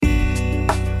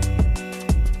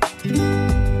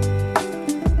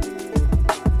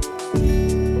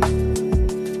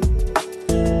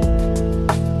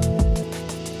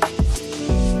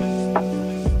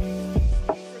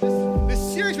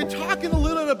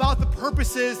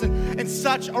purposes and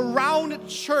such around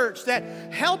church that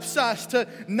helps us to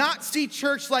not see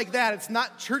church like that.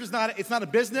 Church is not a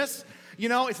business.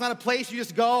 It's not a place you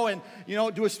just go and,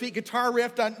 do a sweet guitar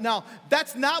riff. No,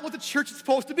 that's not what the church is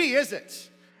supposed to be, is it?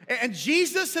 And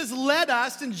Jesus has led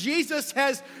us, and Jesus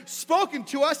has spoken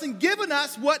to us and given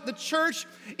us what the church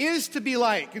is to be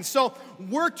like. And so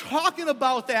we're talking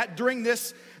about that during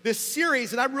this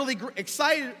series, and I'm really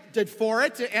excited for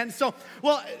it. And so,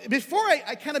 before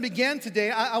I kind of begin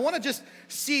today, I want to just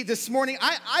see this morning,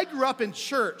 I grew up in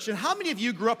church. And how many of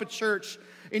you grew up in church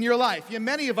in your life? Yeah,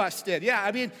 many of us did. Yeah,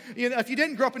 I mean, if you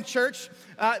didn't grow up in church,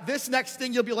 this next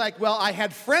thing you'll be like, well, I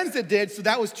had friends that did, so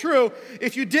that was true.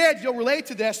 If you did, you'll relate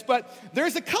to this. But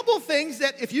there's a couple of things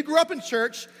that if you grew up in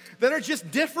church that are just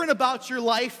different about your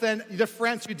life than the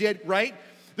friends you did, right?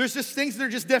 There's just things that are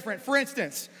just different. For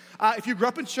instance, if you grew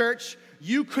up in church,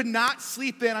 you could not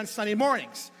sleep in on Sunday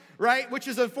mornings, right? Which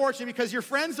is unfortunate because your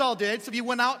friends all did. So if you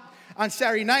went out on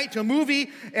Saturday night to a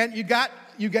movie and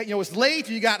it was late,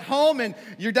 you got home and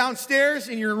you're downstairs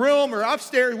in your room or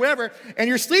upstairs, wherever, and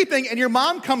you're sleeping and your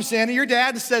mom comes in and your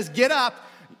dad says, get up.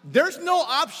 There's no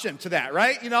option to that,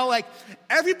 right?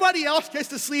 Everybody else gets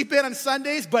to sleep in on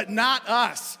Sundays, but not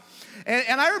us.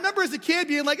 And I remember as a kid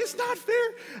being like, it's not fair.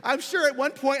 I'm sure at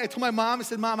one point I told my mom, I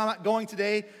said, Mom, I'm not going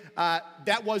today.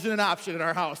 That wasn't an option in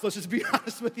our house. Let's just be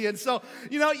honest with you. And so,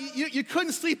 you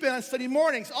couldn't sleep in on Sunday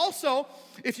mornings. Also,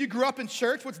 if you grew up in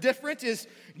church, what's different is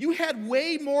you had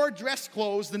way more dress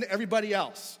clothes than everybody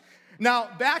else. Now,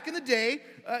 back in the day,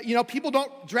 people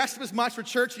don't dress up as much for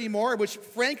church anymore, which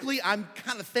frankly, I'm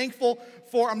kind of thankful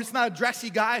for. I'm just not a dressy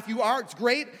guy. If you are, it's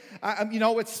great.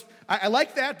 I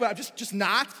like that, but I'm just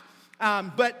not.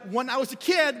 But when I was a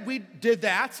kid, we did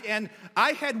that, and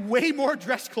I had way more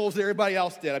dress clothes than everybody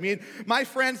else did. I mean, my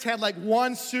friends had like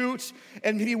one suit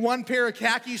and maybe one pair of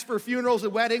khakis for funerals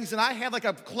and weddings, and I had like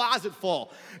a closet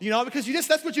full, because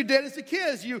that's what you did as a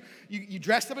kid. You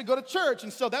dressed up and go to church,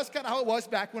 and so that's kind of how it was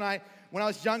back when I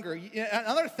was younger.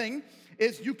 Another thing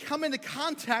is you come into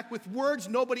contact with words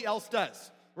nobody else does,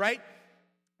 right?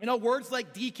 Words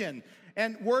like deacon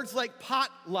and words like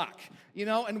potluck,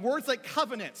 and words like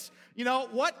covenants.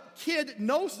 What kid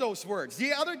knows those words?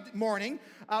 The other morning,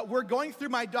 we're going through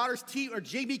my daughter's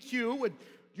JBQ with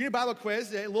Junior Bible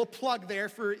Quiz, a little plug there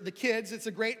for the kids. It's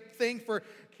a great thing for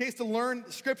kids to learn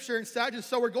scripture and such. And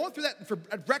so we're going through that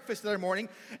at breakfast the other morning.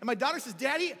 And my daughter says,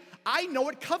 Daddy, I know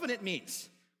what covenant means.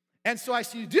 And so I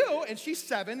said, you do? And she's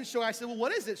 7. And so I said, well,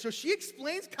 what is it? So she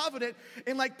explains covenant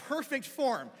in like perfect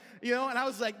form. And I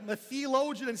was like, the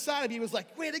theologian inside of me was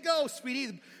like, way to go,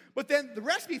 sweetie. But then the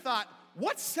rest of me thought,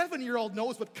 what 7-year-old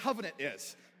knows what covenant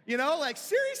is?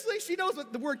 Seriously, she knows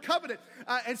what the word covenant.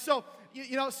 And so,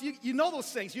 so you know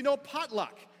those things. You know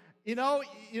potluck.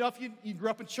 If you grew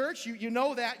up in church, you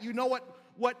know that. You know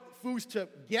what foods to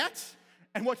get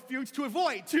and what foods to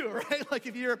avoid too, right? Like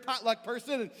if you're a potluck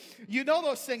person, and you know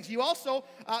those things. You also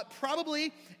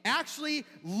probably actually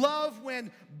love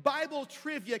when Bible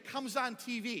trivia comes on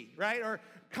TV, right? Or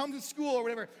comes to school or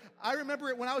whatever. I remember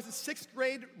it when I was in 6th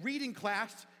grade reading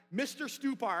class, Mr.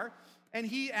 Stupar, and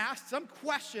he asked some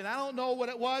question. I don't know what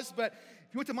it was, but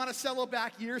if you went to Monticello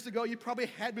back years ago, you probably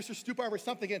had Mr. Stupar or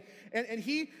something. And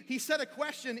he said a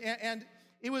question, and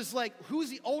it was like, who's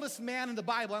the oldest man in the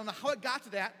Bible? I don't know how it got to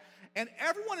that. And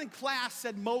everyone in class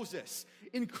said Moses,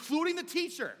 including the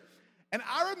teacher. And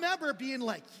I remember being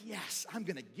like, yes, I'm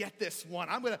going to get this one.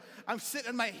 I'm sitting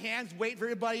on my hands waiting for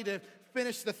everybody to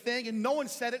finish the thing, and no one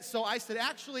said it. So I said,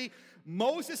 actually,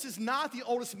 Moses is not the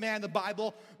oldest man in the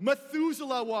Bible.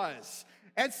 Methuselah was.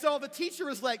 And so the teacher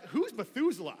was like, who's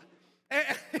Methuselah?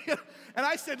 And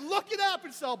I said, look it up.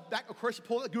 And so, of course, you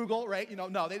pulled it Google, right?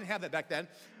 No, they didn't have that back then.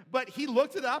 But he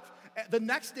looked it up. The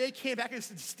next day came back and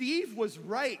said, Steve was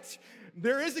right.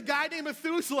 There is a guy named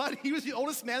Methuselah, and he was the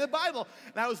oldest man in the Bible.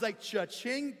 And I was like,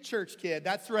 cha-ching, church kid.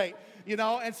 That's right.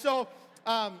 And so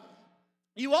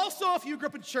you also, if you grew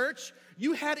up in church,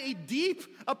 you had a deep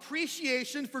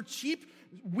appreciation for cheap,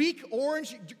 weak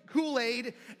orange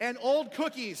Kool-Aid and old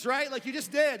cookies, right? Like you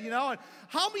just did, And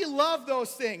how many love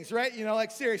those things, right?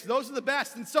 Seriously, those are the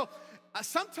best. And so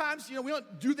sometimes, we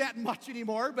don't do that much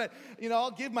anymore, but,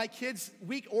 I'll give my kids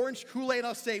weak orange Kool-Aid, and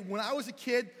I'll say, when I was a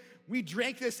kid, we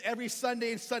drank this every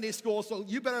Sunday in Sunday school, so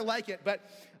you better like it. But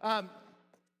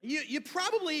you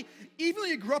probably, even though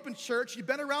you grew up in church, you've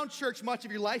been around church much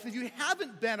of your life. If you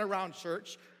haven't been around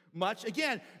church much,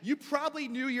 again, you probably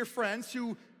knew your friends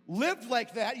who lived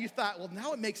like that. You thought, well,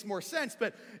 now it makes more sense.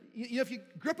 But if you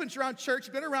grew up around church,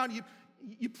 you've been around,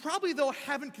 you probably, though,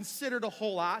 haven't considered a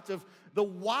whole lot of the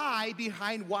why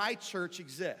behind why church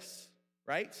exists,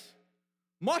 right?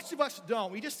 Most of us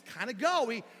don't. We just kind of go.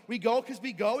 We go because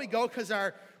we go. We go because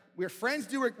we're friends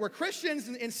do. We're Christians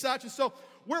and such. And so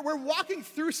we're walking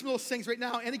through some of those things right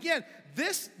now. And again,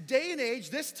 this day and age,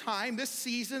 this time, this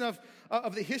season of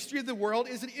the history of the world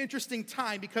is an interesting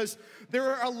time because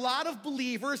there are a lot of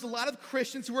believers, a lot of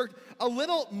Christians who are a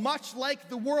little much like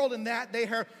the world in that they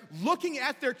are looking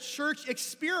at their church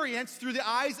experience through the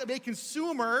eyes of a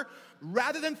consumer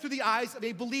rather than through the eyes of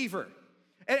a believer.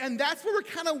 And that's what we're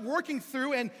kind of working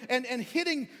through and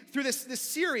hitting through this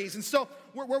series. And so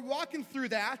we're walking through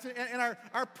that. And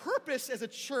our purpose as a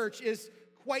church is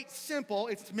quite simple.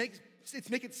 It's to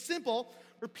make it simple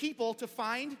for people to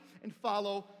find and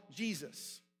follow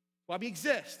Jesus. Why we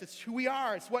exist. It's who we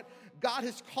are. It's what God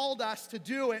has called us to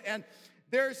do. And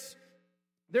there's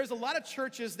a lot of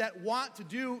churches that want to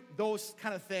do those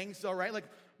kind of things, all right? Like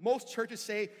most churches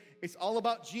say, it's all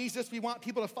about Jesus. We want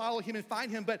people to follow him and find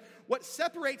him. But what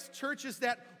separates churches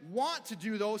that want to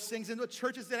do those things and the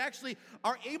churches that actually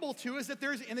are able to is that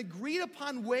there's an agreed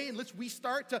upon way in which we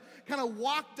start to kind of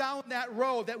walk down that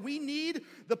road, that we need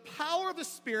the power of the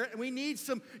Spirit and we need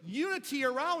some unity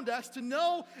around us to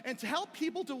know and to help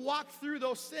people to walk through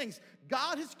those things.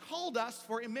 God has called us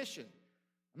for a mission.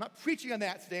 I'm not preaching on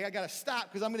that today. I got to stop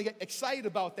because I'm going to get excited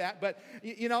about that. But,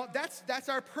 that's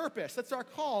our purpose. That's our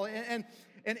call.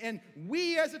 And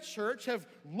we as a church have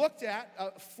looked at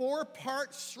a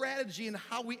 4-part strategy in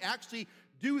how we actually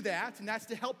do that. And that's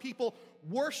to help people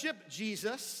worship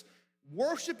Jesus.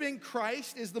 Worshiping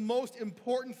Christ is the most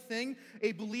important thing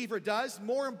a believer does.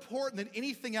 More important than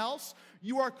anything else.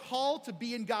 You are called to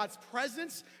be in God's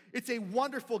presence. It's a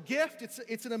wonderful gift.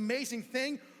 It's an amazing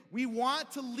thing. We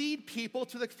want to lead people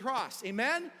to the cross.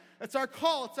 Amen? That's our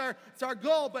call. It's our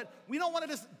goal. But we don't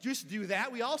want to just do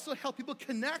that. We also help people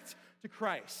connect to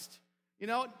Christ.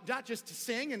 Not just to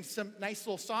sing and some nice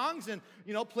little songs and,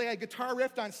 play a guitar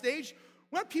riff on stage.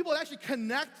 We want people to actually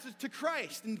connect to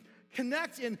Christ and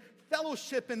connect in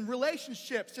fellowship and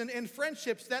relationships and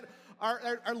friendships that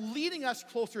are leading us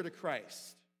closer to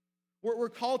Christ. We're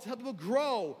called to help people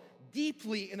grow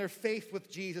deeply in their faith with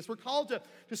Jesus. We're called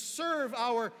to serve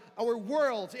our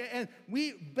world, and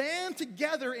we band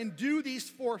together and do these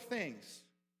 4 things.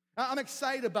 I'm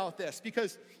excited about this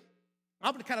because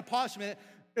I'm going to kind of pause for a minute.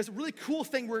 There's a really cool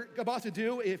thing we're about to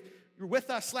do. If you're with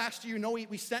us last year,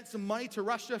 we sent some money to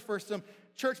Russia for some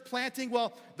church planting.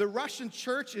 Well, the Russian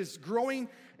church is growing,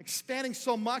 expanding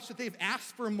so much that they've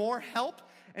asked for more help.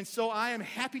 And so I am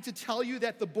happy to tell you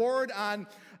that the board on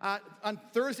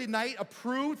Thursday night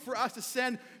approved for us to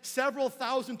send several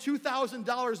thousand,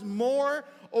 $2,000 more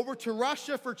over to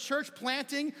Russia for church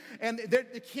planting. And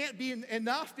it can't be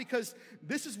enough because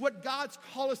this is what God's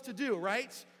called us to do,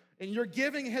 right? And your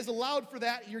giving has allowed for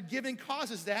that. Your giving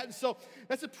causes that. And so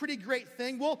that's a pretty great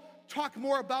thing. We'll talk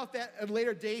more about that at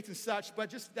later dates and such, but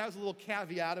just that was a little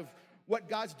caveat of what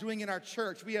God's doing in our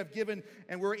church. We have given,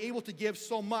 and we're able to give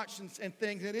so much and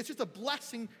things, and it's just a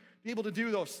blessing to be able to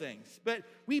do those things. But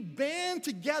we band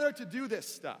together to do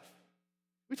this stuff.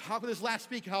 We talked about this last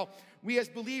week, how we as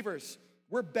believers,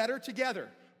 we're better together.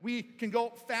 We can go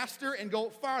faster and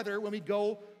go farther when we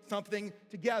go something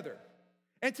together.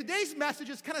 And today's message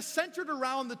is kind of centered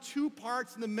around the 2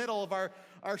 parts in the middle of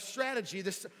our strategy,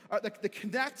 the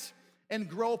connect and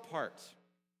grow part.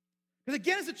 Because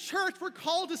again, as a church, we're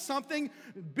called to something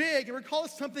big, and we're called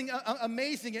to something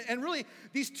amazing. And really,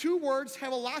 these 2 words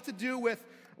have a lot to do with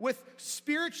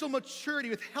spiritual maturity,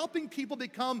 with helping people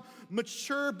become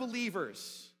mature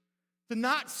believers. To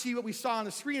not see what we saw on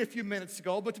the screen a few minutes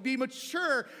ago, but to be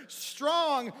mature,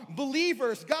 strong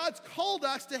believers. God's called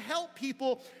us to help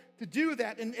people to do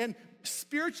that. And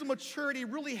spiritual maturity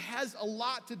really has a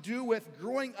lot to do with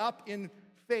growing up in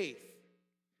faith.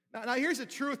 Now here's the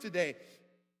truth today.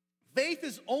 Faith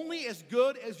is only as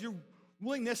good as your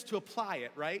willingness to apply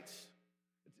it, right?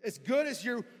 As good as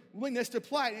your willingness to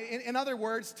apply it. In other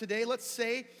words, today, let's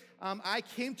say I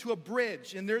came to a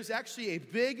bridge, and there's actually a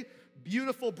big,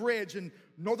 beautiful bridge in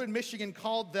northern Michigan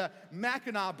called the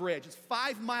Mackinac Bridge. It's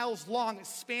 5 miles long. It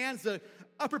spans the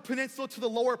upper peninsula to the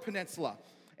lower peninsula.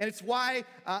 And it's why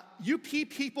UP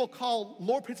people call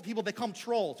lower peninsula people, they call them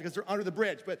trolls because they're under the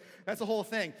bridge. But that's the whole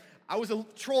thing. I was a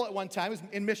troll at one time. I was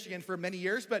in Michigan for many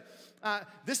years. But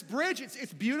this bridge,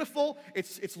 it's beautiful.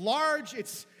 It's large.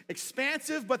 It's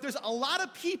expansive. But there's a lot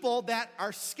of people that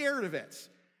are scared of it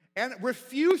and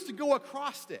refuse to go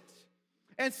across it.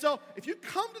 And so if you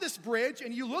come to this bridge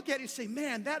and you look at it, you say,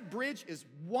 man, that bridge is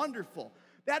wonderful.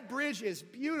 That bridge is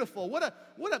beautiful. What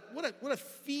a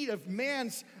feat of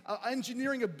man's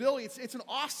engineering ability. It's an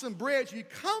awesome bridge. You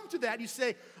come to that, you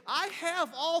say, I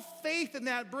have all faith in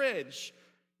that bridge.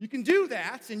 You can do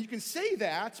that, and you can say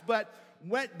that, but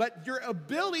but your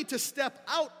ability to step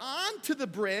out onto the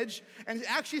bridge and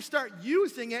actually start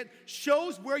using it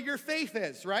shows where your faith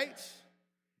is, right?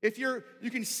 If you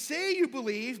can say you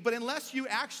believe, but unless you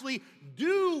actually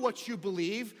do what you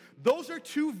believe, those are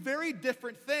two very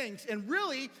different things. And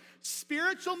really,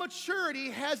 spiritual maturity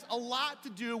has a lot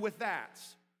to do with that.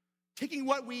 Taking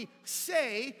what we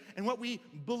say and what we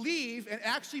believe and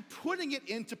actually putting it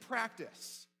into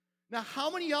practice. Now,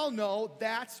 how many of y'all know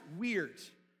that's weird?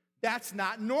 That's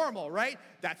not normal, right?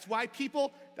 That's why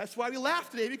we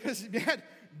laugh today, because, man,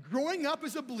 growing up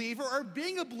as a believer or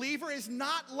being a believer is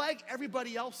not like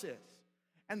everybody else is.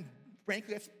 And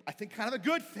frankly, that's, I think, kind of a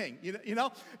good thing, you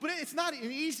know? But it's not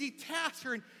an easy task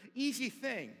or an easy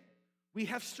thing. We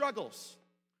have struggles.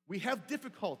 We have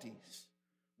difficulties.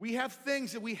 We have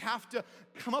things that we have to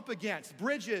come up against,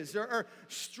 bridges or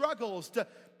struggles to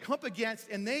come up against,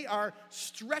 and they are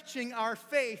stretching our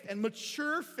faith, and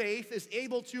mature faith is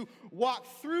able to walk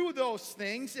through those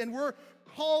things, and we're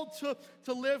called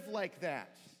to live like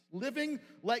that. Living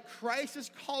like Christ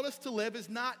has called us to live is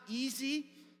not easy.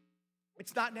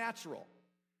 It's not natural.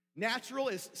 Natural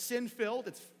is sin-filled.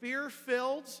 It's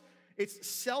fear-filled. It's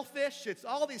selfish. It's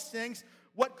all these things.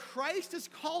 What Christ has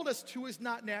called us to is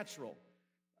not natural.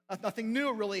 Nothing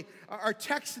new, really. Our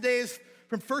text today is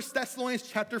from 1 Thessalonians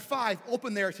chapter 5.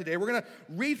 Open there today. We're going to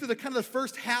read through the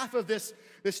first half of this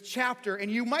chapter. And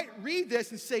you might read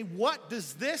this and say, what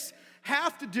does this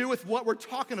have to do with what we're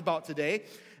talking about today?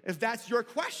 If that's your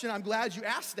question, I'm glad you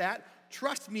asked that.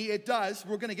 Trust me, it does.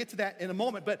 We're going to get to that in a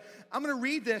moment. But I'm going to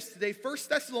read this today, 1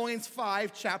 Thessalonians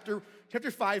 5, chapter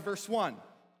 5, verse 1.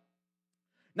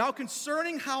 Now,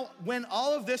 concerning when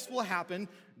all of this will happen,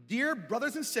 dear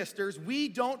brothers and sisters, we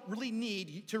don't really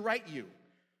need to write you.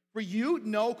 For you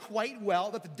know quite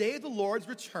well that the day of the Lord's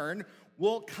return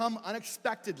will come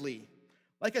unexpectedly,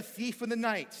 like a thief in the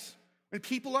night. When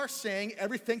people are saying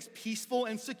everything's peaceful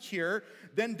and secure,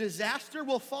 then disaster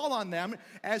will fall on them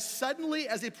as suddenly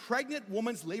as a pregnant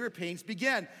woman's labor pains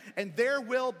begin, and there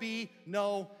will be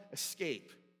no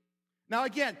escape. Now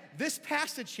again, this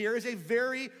passage here is a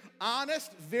very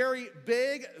honest, very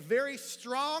big, very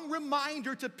strong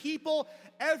reminder to people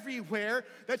everywhere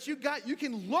that you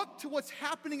can look to what's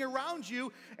happening around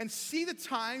you and see the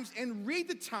times and read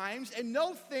the times and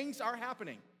know things are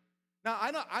happening. Now,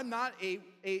 I'm not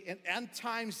an end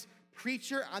times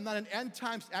preacher. I'm not an end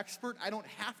times expert. I don't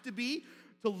have to be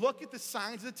to look at the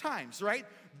signs of the times, right?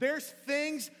 There's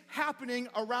things happening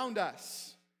around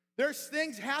us. There's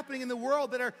things happening in the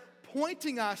world that are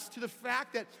pointing us to the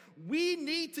fact that we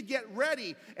need to get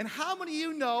ready. And how many of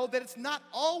you know that it's not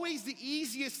always the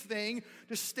easiest thing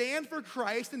to stand for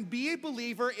Christ and be a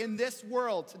believer in this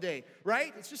world today,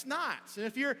 right? It's just not. And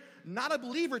if you're not a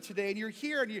believer today and you're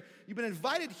here and you've been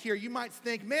invited here, you might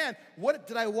think, man, what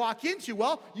did I walk into?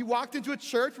 Well, you walked into a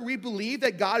church where we believe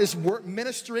that God is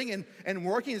ministering and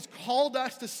working, has called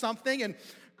us to something and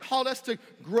called us to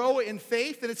grow in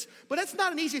faith. But it's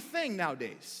not an easy thing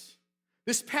nowadays.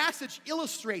 This passage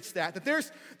illustrates that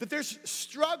there's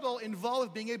struggle involved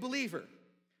with being a believer.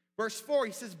 Verse 4,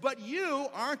 he says, but you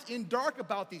aren't in dark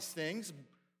about these things,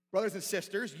 brothers and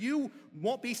sisters. You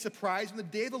won't be surprised when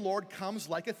the day of the Lord comes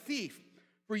like a thief.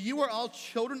 For you are all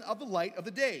children of the light of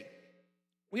the day.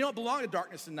 We don't belong to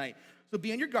darkness and night. So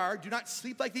be on your guard. Do not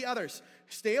sleep like the others.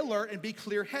 Stay alert and be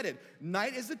clear-headed.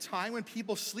 Night is the time when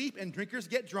people sleep and drinkers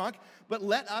get drunk. But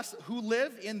let us who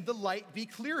live in the light be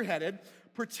clear-headed,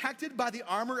 protected by the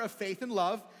armor of faith and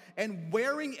love, and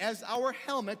wearing as our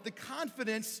helmet the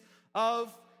confidence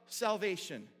of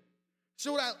salvation.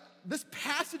 So this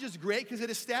passage is great because it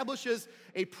establishes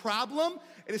a problem,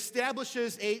 it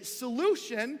establishes a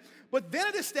solution, but then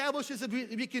it establishes, if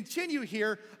we continue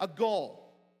here, a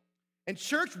goal. In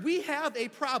church, we have a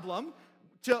problem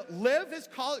to live as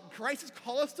Christ has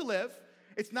called us to live.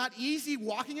 It's not easy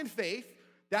walking in faith.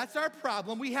 That's our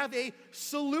problem. We have a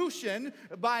solution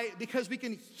because we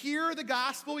can hear the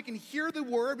gospel, we can hear the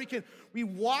word, we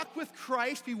walk with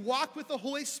Christ, we walk with the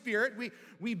Holy Spirit,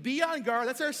 we be on guard.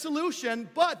 That's our solution,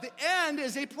 but the end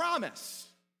is a promise.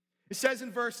 It says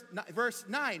in verse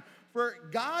 9, for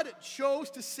God chose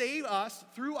to save us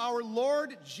through our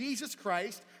Lord Jesus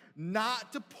Christ,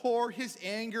 not to pour his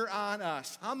anger on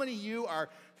us. How many of you are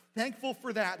thankful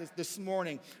for that this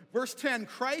morning? Verse 10,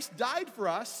 Christ died for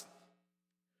us,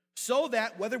 so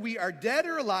that whether we are dead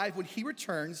or alive when he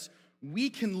returns, we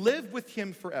can live with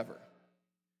him forever.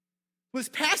 This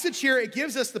passage here, it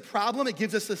gives us the problem, it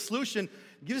gives us the solution,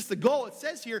 it gives us the goal. It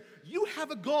says here, you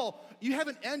have a goal, you have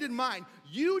an end in mind.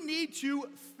 You need to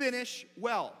finish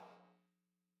well.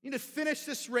 You need to finish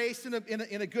this race in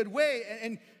a good way,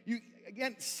 and you,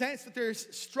 again, sense that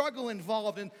there's struggle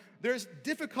involved, and there's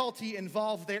difficulty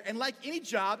involved there. And like any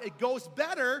job, it goes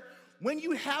better when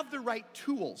you have the right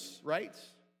tools, right?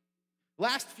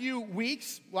 Last few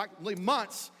weeks, like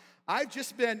months, I've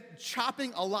just been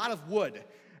chopping a lot of wood.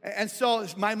 And so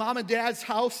my mom and dad's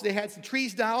house, they had some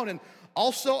trees down. And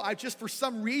also, I just, for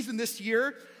some reason this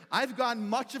year, I've gone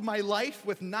much of my life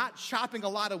with not chopping a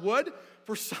lot of wood.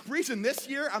 For some reason this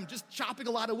year, I'm just chopping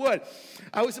a lot of wood.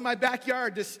 I was in my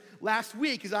backyard this last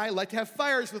week because I like to have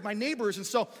fires with my neighbors. And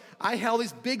so I held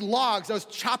these big logs. I was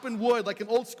chopping wood like an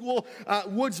old school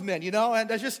woodsman, you know.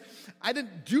 And I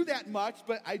didn't do that much,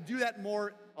 but I do that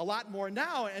a lot more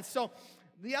now. And so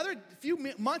the other few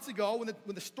months ago,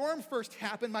 when the storm first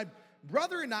happened, my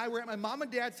brother and I were at my mom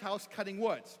and dad's house cutting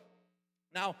wood.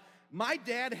 Now, my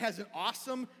dad has an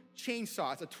awesome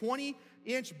chainsaw. It's a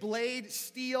 20-inch blade,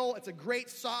 steel. It's a great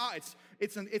saw.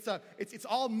 It's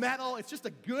all metal. It's just a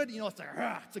good,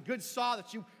 it's a good saw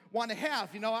that you want to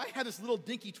have. You know, I have this little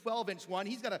dinky 12-inch one.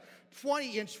 He's got a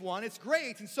 20-inch one. It's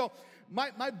great. And so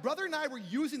my brother and I were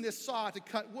using this saw to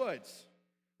cut wood.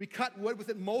 We cut wood with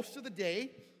it most of the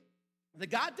day. When it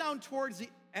got down towards the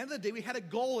end of the day, we had a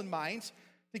goal in mind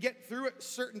to get through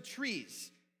certain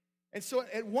trees. And so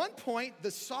at one point,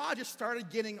 the saw just started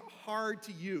getting hard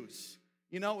to use.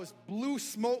 You know, it was blue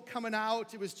smoke coming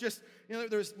out. It was just, there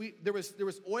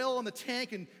was oil in the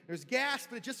tank and there's gas,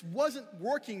 but it just wasn't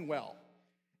working well.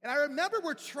 And I remember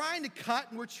we're trying to cut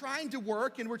and we're trying to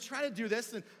work and we're trying to do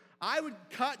this. And I would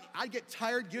cut, I'd get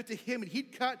tired, give it to him, and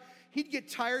he'd cut, he'd get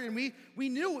tired. And we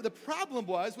knew the problem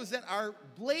was that our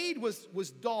blade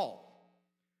was dull.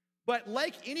 But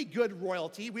like any good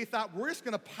royalty, we thought we're just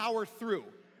going to power through.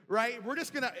 Right? We're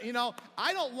just going to,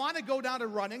 I don't want to go down to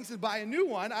Runnings and buy a new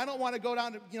one. I don't want to go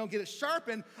down to, get it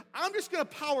sharpened. I'm just going to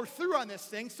power through on this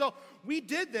thing. So we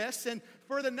did this, and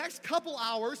for the next couple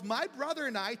hours, my brother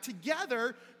and I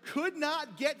together could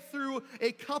not get through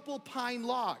a couple pine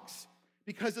logs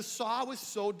because the saw was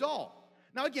so dull.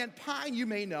 Now again, pine, you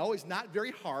may know, is not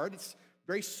very hard. It's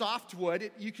very soft wood.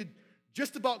 You could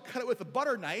just about cut it with a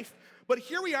butter knife. But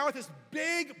here we are with this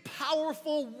big,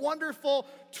 powerful, wonderful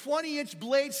 20-inch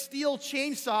blade steel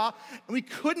chainsaw, and we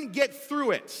couldn't get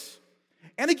through it.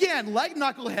 And again, like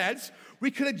knuckleheads, we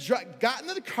could have gotten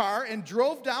in the car and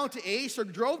drove down to Ace or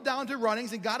drove down to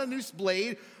Runnings and got a new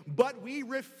blade, but we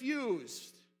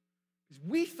refused. Because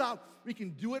we thought we can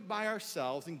do it by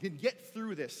ourselves and can get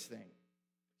through this thing.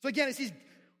 So again, it's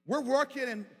we're working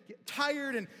and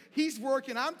tired, and he's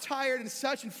working, I'm tired and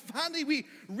such, and finally we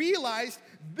realized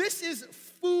this is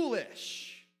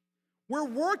foolish. We're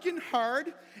working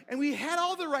hard, and we had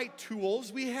all the right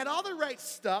tools, we had all the right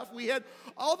stuff, we had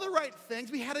all the right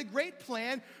things, we had a great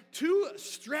plan, two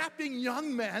strapping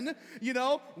young men,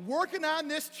 working on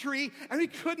this tree, and we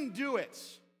couldn't do it.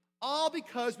 All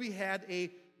because we had a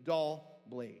dull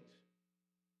blade.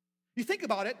 You think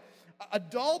about it, a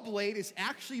dull blade is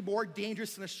actually more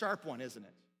dangerous than a sharp one, isn't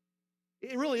it?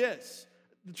 It really is.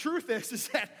 The truth is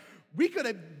that we could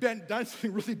have done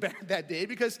something really bad that day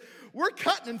because we're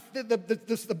cutting and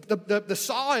the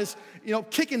saw is,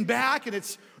 kicking back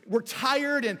and we're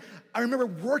tired. And I remember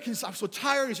working, so I'm so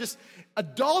tired. It's just a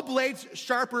dull blade's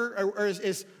sharper or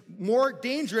is more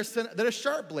dangerous than a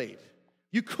sharp blade.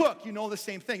 You cook, you know the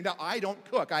same thing. Now, I don't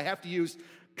cook. I have to use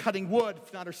cutting wood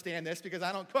to understand this because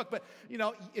I don't cook. But,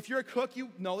 if you're a cook, you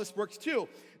know this works too.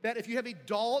 That if you have a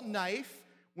dull knife,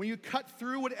 when you cut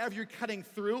through whatever you're cutting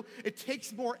through, it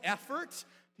takes more effort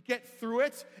to get through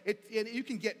it. You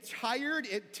can get tired.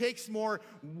 It takes more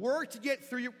work to get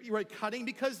through your cutting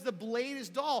because the blade is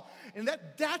dull. And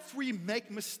that's where you make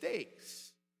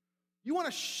mistakes. You want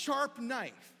a sharp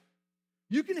knife.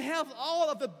 You can have all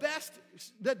of the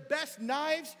best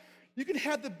knives. You can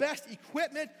have the best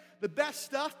equipment, the best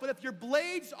stuff, but if your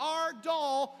blades are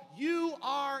dull, you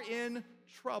are in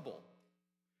trouble.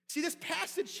 See, this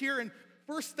passage here in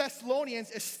 1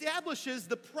 Thessalonians establishes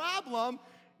the problem.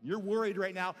 You're worried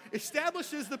right now.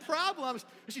 Establishes the problem.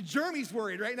 Actually, Jeremy's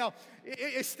worried right now.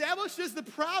 It establishes the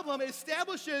problem. It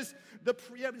establishes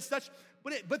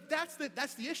but that's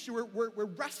the issue we're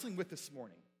wrestling with this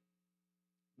morning.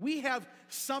 We have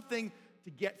something to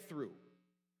get through.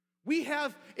 We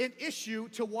have an issue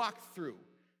to walk through,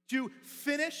 to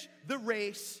finish the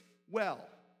race well,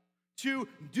 to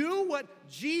do what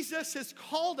Jesus has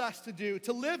called us to do,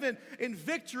 to live in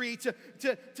victory, to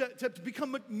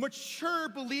become mature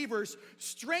believers,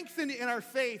 strengthened in our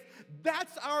faith.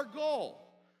 That's our goal.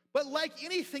 But like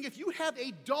anything, if you have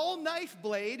a dull knife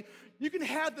blade, you can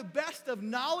have the best of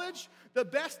knowledge, the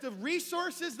best of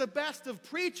resources, the best of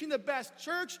preaching, the best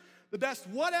church, the best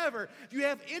whatever. If you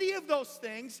have any of those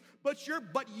things, but your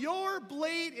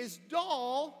blade is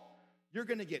dull, you're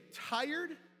going to get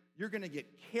tired, you're going to get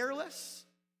careless,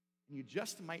 and you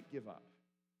just might give up.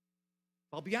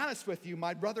 I'll be honest with you,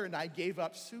 my brother and I gave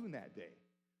up soon that day.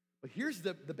 But here's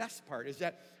the best part, is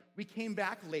that we came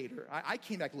back later. I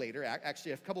came back later.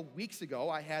 Actually, a couple weeks ago,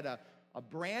 I had a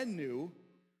brand new,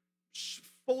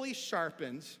 fully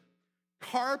sharpened,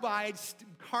 carbide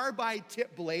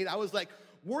tip blade. I was like,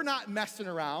 we're not messing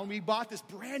around. We bought this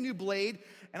brand new blade,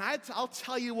 and I'll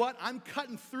tell you what, I'm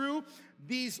cutting through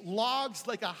these logs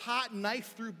like a hot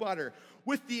knife through butter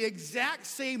with the exact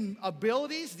same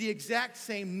abilities, the exact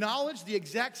same knowledge, the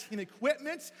exact same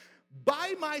equipment.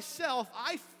 By myself,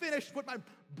 I finished what my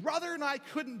brother and I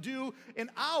couldn't do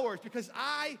in hours because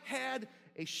I had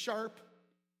a sharp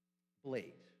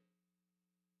blade.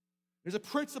 There's a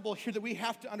principle here that we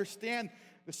have to understand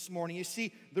this morning. You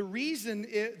see, the reason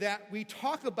that we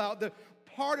talk about the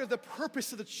part of the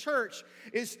purpose of the church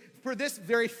is for this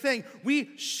very thing.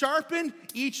 We sharpen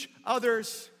each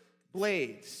other's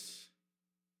blades.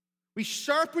 We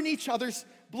sharpen each other's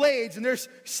blades. And there's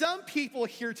some people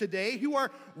here today who are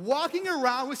walking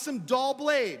around with some dull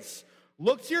blades.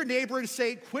 Look to your neighbor and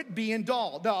say, quit being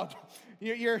dull. No,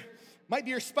 might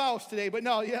be your spouse today, but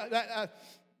no.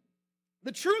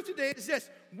 The truth today is this: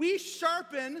 we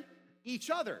sharpen each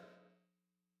other.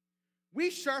 We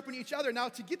sharpen each other. Now,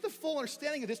 to get the full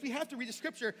understanding of this, we have to read the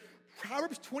scripture.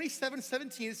 Proverbs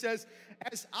 27:17 says,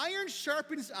 as iron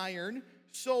sharpens iron,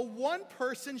 so one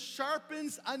person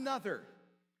sharpens another.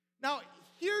 Now,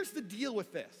 here's the deal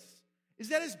with this, is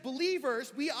that as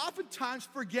believers, we oftentimes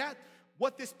forget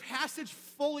what this passage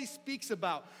fully speaks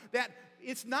about. That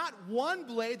it's not one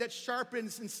blade that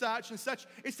sharpens and such.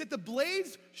 It's that the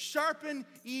blades sharpen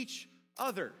each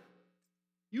other.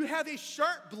 You have a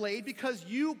sharp blade because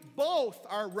you both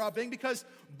are rubbing, because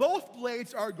both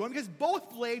blades are going, because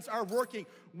both blades are working.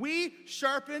 We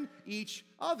sharpen each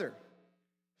other.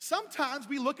 Sometimes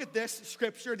we look at this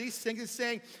scripture, these things, and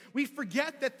saying we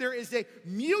forget that there is a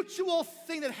mutual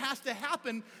thing that has to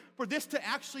happen for this to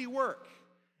actually work.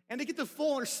 And to get the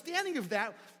full understanding of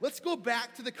that, let's go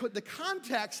back to the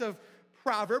context of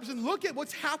Proverbs and look at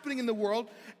what's happening in the world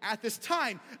at this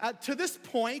time. To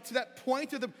that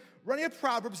point of the running of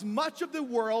Proverbs, much of the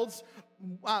world's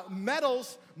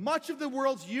metals, much of the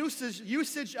world's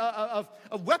usage of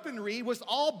weaponry was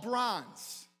all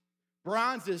bronze.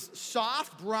 Bronze is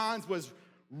soft. Bronze was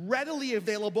readily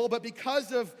available, but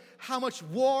because of how much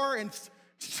war and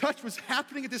such was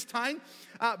happening at this time,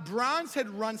 bronze had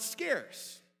run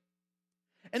scarce.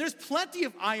 And there's plenty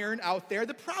of iron out there.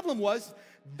 The problem was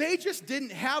they just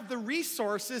didn't have the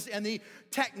resources and the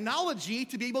technology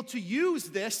to be able to use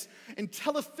this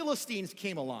until the Philistines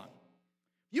came along.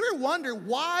 You ever wonder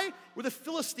why were the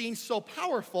Philistines so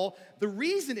powerful? The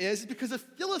reason is because the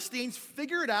Philistines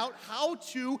figured out how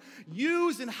to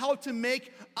use and how to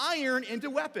make iron into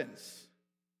weapons.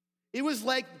 It was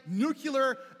like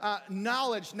nuclear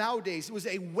knowledge nowadays. It was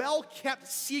a well-kept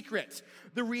secret.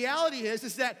 The reality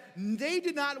is that they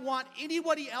did not want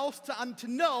anybody else to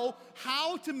know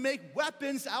how to make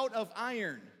weapons out of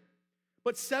iron.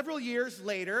 But several years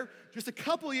later, just a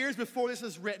couple years before this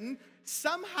was written,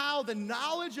 somehow the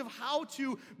knowledge of how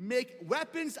to make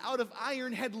weapons out of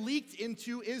iron had leaked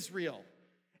into Israel.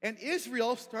 And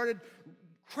Israel started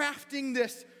crafting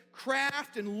this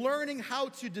craft and learning how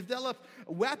to develop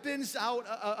weapons out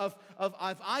of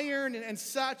iron and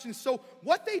such. And so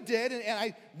what they did, and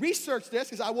I researched this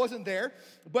because I wasn't there,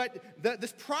 but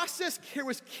this process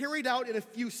was carried out in a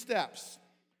few steps.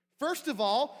 First of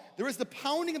all, there was the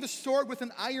pounding of the sword with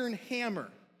an iron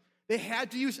hammer. They had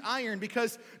to use iron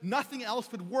because nothing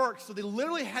else would work, so they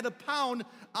literally had to pound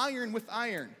iron with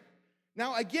iron.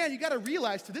 Now, again, you got to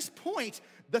realize, to this point,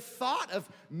 the thought of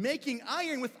making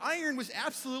iron with iron was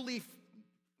absolutely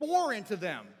foreign to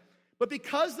them. But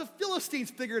because the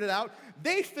Philistines figured it out,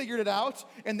 they figured it out,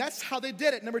 and that's how they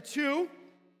did it. Number two,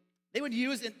 they would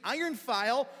use an iron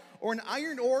file or an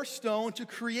iron ore stone to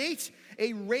create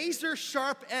a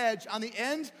razor-sharp edge on the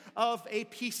end of a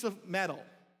piece of metal.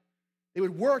 They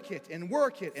would work it and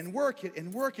work it and work it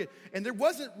and work it. And there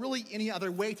wasn't really any other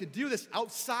way to do this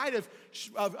outside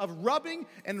of rubbing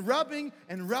and rubbing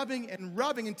and rubbing and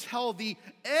rubbing until the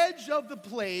edge of the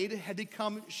blade had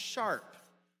become sharp.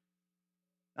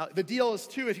 Now, the deal is,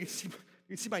 too, if you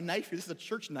can see my knife here, this is a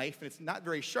church knife, and it's not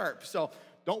very sharp. So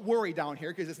don't worry down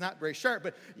here because it's not very sharp.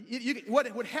 But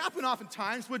what would happen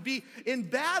oftentimes would be in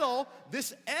battle,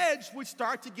 this edge would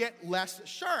start to get less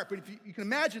sharp. And if you can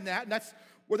imagine that, and that's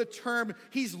where the term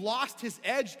 "he's lost his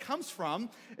edge" comes from.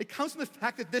 It comes from the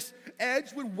fact that this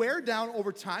edge would wear down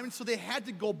over time, and so they had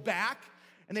to go back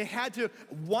And they had to,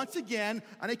 once again,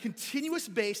 on a continuous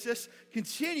basis,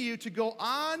 continue to go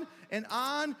on and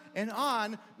on and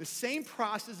on, the same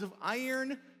process of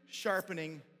iron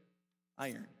sharpening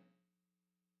iron.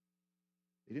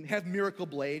 They didn't have miracle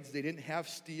blades. They didn't have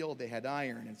steel. They had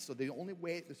iron. And so the only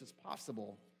way this is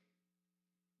possible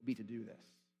would be to do this.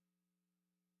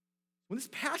 When this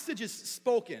passage is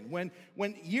spoken,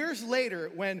 when years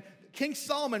later, when King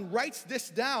Solomon writes this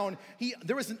down,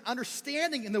 there was an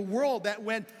understanding in the world that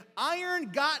when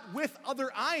iron got with other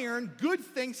iron, good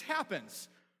things happens.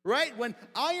 Right? When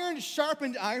iron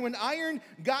sharpened iron, when iron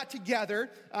got together,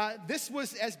 this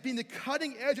was as being the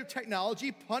cutting edge of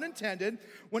technology, pun intended.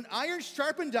 When iron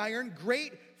sharpened iron,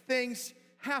 great things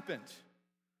happened.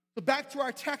 So back to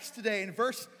our text today in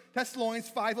First Thessalonians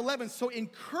 5:11. So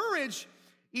encourage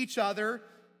each other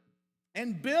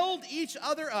and build each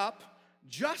other up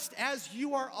just as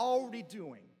you are already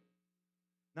doing.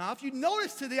 Now, if you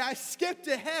notice today, I skipped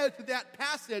ahead to that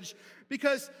passage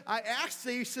because I asked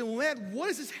you, said, Lad, what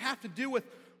does this have to do with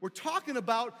we're talking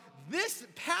about? This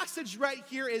passage right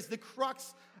here is the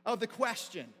crux of the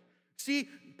question. See,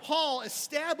 Paul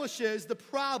establishes the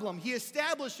problem. He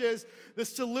establishes the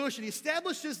solution. He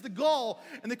establishes the goal.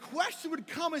 And the question would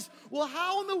come is, well,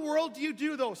 how in the world do you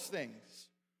do those things?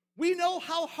 We know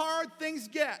how hard things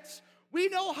get. We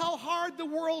know how hard the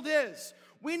world is.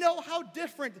 We know how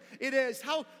different it is,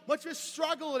 how much of a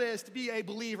struggle it is to be a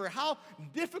believer, how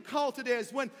difficult it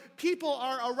is when people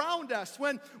are around us,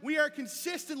 when we are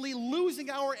consistently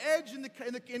losing our edge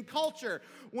in culture,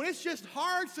 when it's just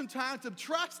hard sometimes to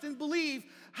trust and believe.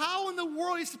 How in the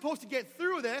world are you supposed to get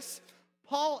through this?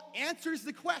 Paul answers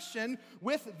the question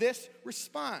with this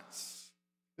response.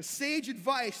 The sage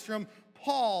advice from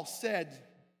Paul said,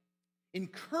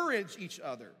 encourage each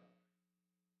other.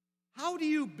 How do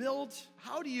you build,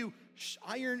 how do you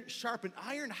iron sharpen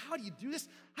iron? How do you do this?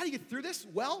 How do you get through this?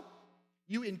 Well,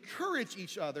 you encourage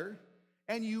each other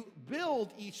and you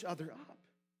build each other up,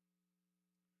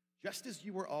 just as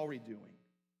you were already doing.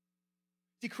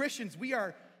 See, Christians, we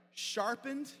are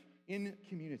sharpened in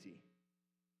community.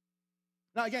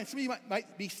 Now, again, some of you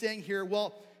might be saying here,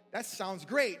 well, that sounds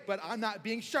great, but I'm not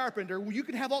being sharpened. Or you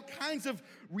can have all kinds of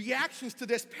reactions to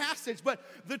this passage. But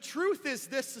the truth is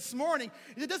this morning,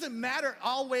 it doesn't matter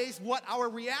always what our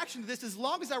reaction to this is. As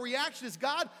long as our reaction is,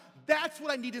 God, that's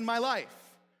what I need in my life.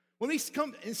 When we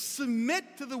come and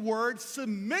submit to the Word,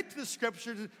 submit to the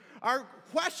Scriptures, our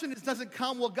question doesn't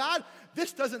come, well, God,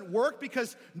 this doesn't work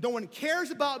because no one cares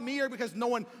about me or because no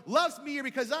one loves me or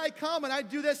because I come and I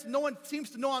do this, no one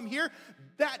seems to know I'm here.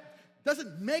 That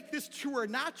doesn't make this true or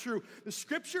not true. The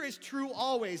Scripture is true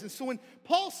always. And so when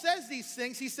Paul says these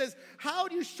things, he says, how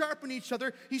do you sharpen each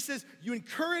other? He says, you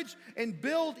encourage and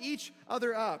build each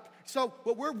other up. So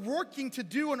what we're working to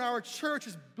do in our church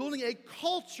is building a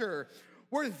culture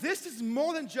where this is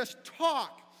more than just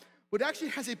talk, but actually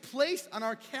has a place on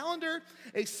our calendar,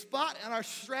 a spot on our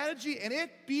strategy, and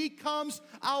it becomes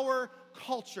our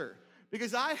culture.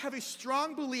 Because I have a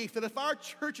strong belief that if our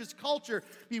church's culture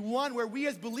be one where we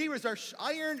as believers are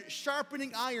iron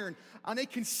sharpening iron on a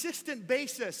consistent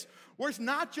basis, where it's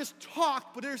not just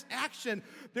talk, but there's action,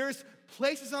 there's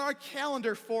places on our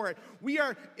calendar for it. We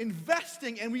are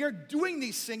investing and we are doing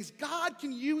these things. God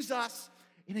can use us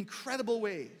in incredible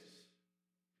ways.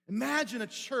 Imagine a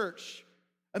church,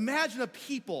 imagine a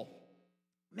people,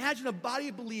 imagine a body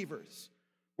of believers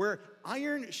where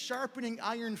iron sharpening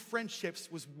iron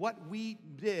friendships was what we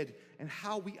did and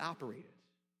how we operated.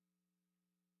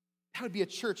 That would be a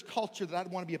church culture that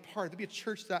I'd want to be a part of. It would be a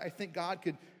church that I think God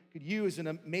could use in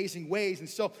amazing ways. And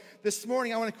so this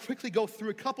morning I want to quickly go through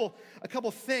a couple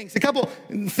things.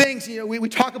 We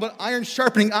talk about iron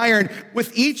sharpening iron.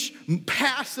 With each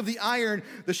pass of the iron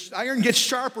gets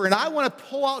sharper. And I want to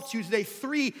pull out to you today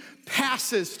three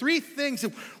things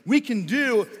that we can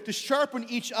do to sharpen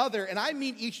each other. And I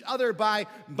mean each other by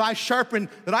sharpen,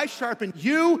 that I sharpen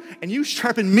you and you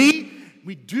sharpen me.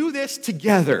 We do this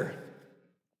together.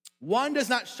 One does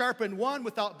not sharpen one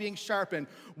without being sharpened.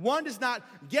 One does not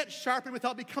get sharpened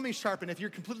without becoming sharpened. If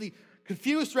you're completely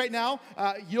confused right now,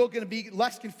 you're going to be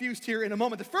less confused here in a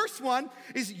moment. The first one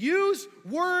is use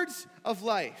words of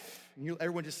life.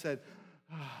 Everyone just said,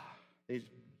 a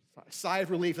sigh of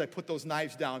relief as I put those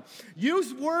knives down.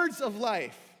 Use words of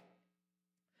life.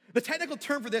 The technical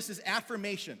term for this is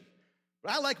affirmation.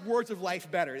 But I like words of life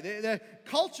better. The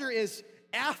culture is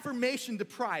affirmation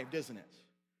deprived, isn't it?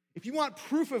 If you want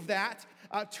proof of that,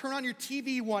 turn on your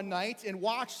TV one night and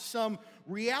watch some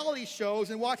reality shows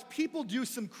and watch people do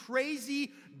some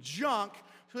crazy junk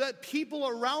so that people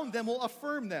around them will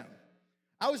affirm them.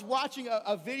 I was watching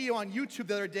a video on YouTube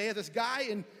the other day of this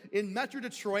guy in Metro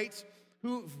Detroit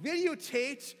who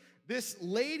videotaped this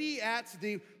lady at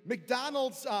the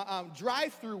McDonald's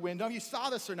drive-through window. You saw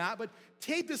this or not, but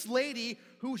taped this lady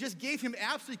who just gave him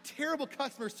absolutely terrible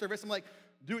customer service. I'm like,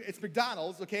 dude, it's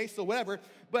McDonald's, okay, so whatever.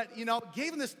 But,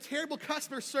 gave him this terrible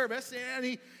customer service, and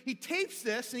he tapes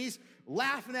this, and he's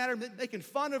laughing at her, making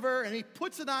fun of her, and he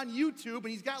puts it on YouTube, and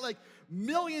he's got like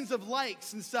millions of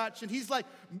likes and such, and he's like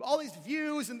all these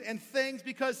views and things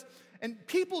and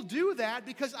people do that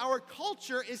because our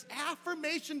culture is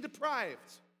affirmation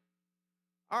deprived.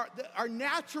 Our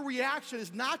natural reaction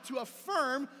is not to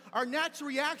affirm, our natural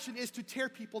reaction is to tear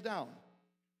people down.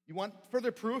 You want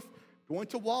further proof? Go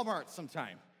into Walmart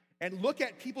sometime and look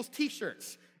at people's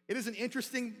t-shirts. It is an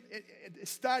interesting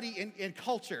study in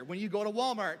culture when you go to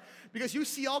Walmart because you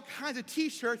see all kinds of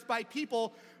t-shirts by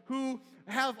people who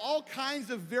have all kinds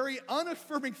of very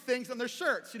unaffirming things on their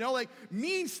shirts, like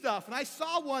mean stuff. And I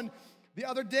saw one the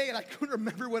other day and I couldn't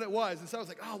remember what it was. And so I was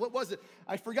like, oh, what was it?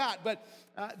 I forgot. But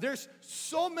there's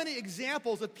so many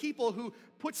examples of people who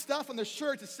put stuff on their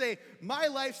shirt to say, my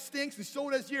life stinks and so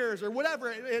does yours, or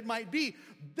whatever it might be.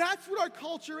 That's what our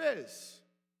culture is.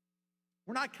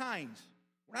 We're not kind.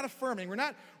 We're not affirming. We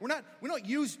don't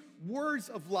use words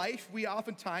of life. We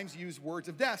oftentimes use words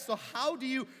of death. So how do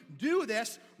you do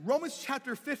this? Romans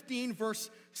chapter 15, verse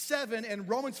 7, and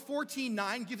Romans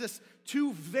 14:9 gives us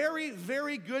two very,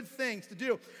 very good things to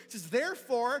do. It says,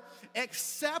 therefore,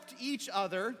 accept each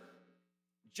other,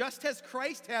 just as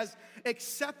Christ has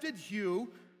accepted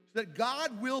you, so that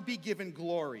God will be given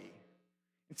glory.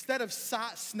 Instead of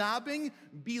snobbing,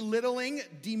 belittling,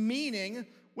 demeaning,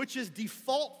 which is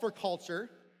default for culture,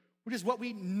 which is what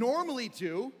we normally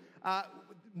do,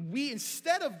 we,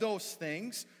 instead of those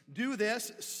things, do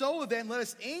this. So then, let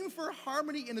us aim for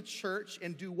harmony in the church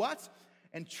and do what?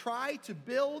 And try to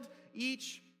build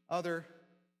each other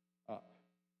up.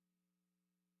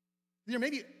 There may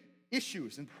be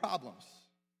issues and problems,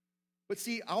 but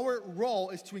see, our role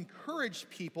is to encourage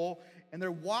people in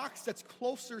their walks that's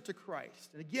closer to Christ.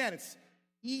 And again, it's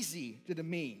easy to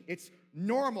demean. It's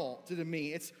normal to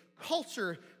demean. It's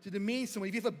culture to demean someone.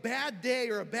 If you have a bad day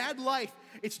or a bad life,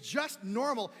 it's just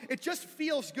normal. It just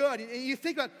feels good. And you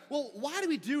think about, well, why do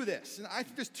we do this? And I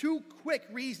think there's two quick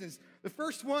reasons. The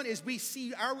first one is we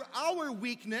see our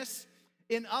weakness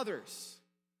in others.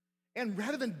 And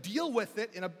rather than deal with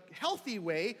it in a healthy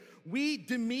way, we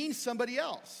demean somebody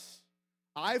else.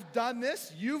 I've done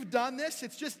this, you've done this.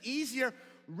 It's just easier.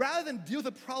 Rather than deal with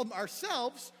the problem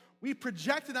ourselves, we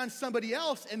project it on somebody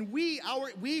else, and we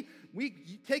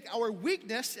take our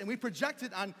weakness and we project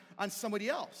it on somebody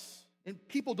else. And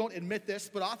people don't admit this,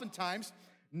 but oftentimes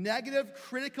negative,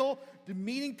 critical,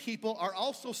 demeaning people are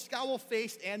also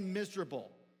scowl-faced and miserable.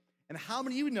 And how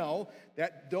many of you know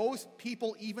that those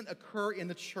people even occur in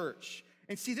the church?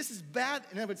 And see, this is bad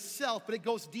in and of itself, but it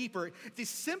goes deeper. It's a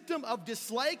symptom of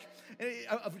dislike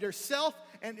of yourself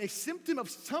and a symptom of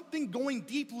something going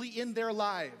deeply in their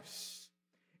lives.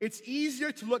 It's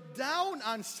easier to look down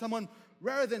on someone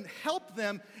rather than help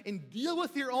them and deal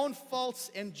with your own faults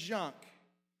and junk.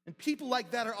 And people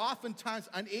like that are oftentimes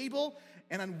unable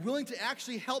and unwilling to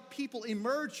actually help people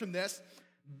emerge from this.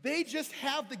 They just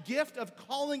have the gift of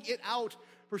calling it out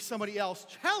for somebody else.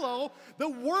 Hello, the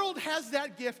world has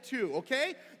that gift too,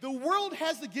 okay? The world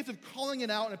has the gift of calling it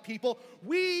out in people.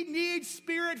 We need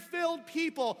spirit-filled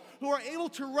people who are able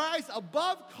to rise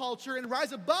above culture and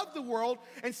rise above the world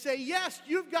and say, yes,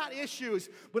 you've got issues,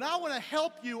 but I want to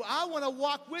help you. I want to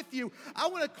walk with you. I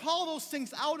want to call those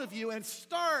things out of you. And it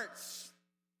starts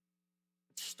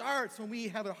when we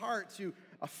have a heart to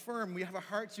affirm. We have a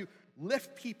heart to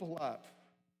lift people up.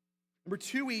 Number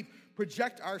two, we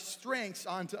project our strengths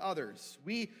onto others.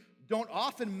 We don't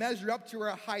often measure up to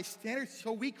our high standards,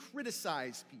 so we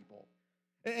criticize people.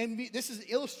 And this is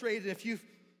illustrated if you've,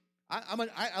 I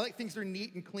like things that are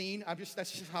neat and clean.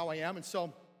 That's just how I am. And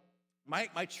so my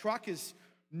truck is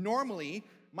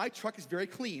very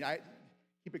clean. I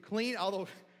keep it clean, although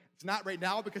it's not right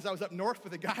now because I was up north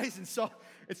with the guys, and so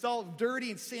it's all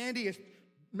dirty and sandy.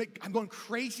 I'm going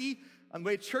crazy. On the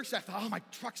way to church, I thought, oh, my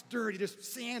truck's dirty. There's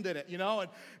sand in it, And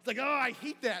it's like, oh, I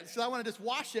hate that. So I want to just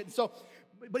wash it. And so,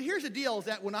 but here's the deal, is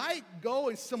that when I go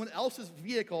in someone else's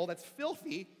vehicle that's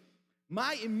filthy,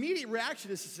 my immediate reaction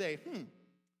is to say,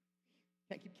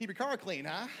 can't keep your car clean,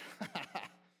 huh?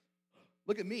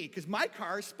 Look at me, because my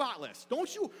car is spotless.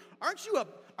 Aren't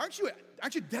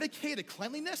you dedicated to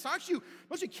cleanliness? Don't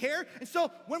you care? And so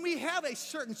when we have a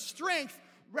certain strength,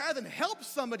 rather than help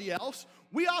somebody else,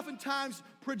 we oftentimes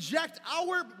project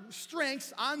our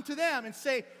strengths onto them and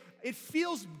say, it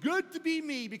feels good to be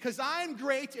me because I'm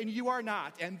great and you are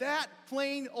not. And that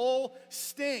plain old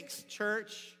stinks,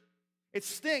 church. It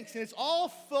stinks, and it's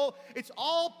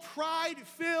all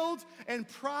pride-filled and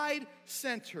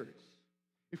pride-centered.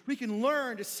 If we can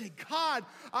learn to say, God,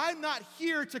 I'm not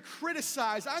here to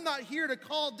criticize. I'm not here to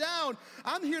call down.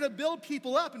 I'm here to build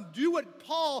people up and do what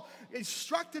Paul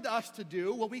instructed us to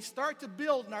do. When we start to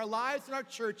build in our lives and our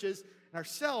churches and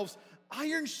ourselves,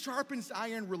 iron sharpens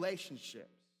iron relationships.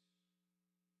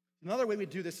 Another way we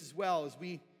do this as well is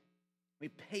we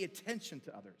pay attention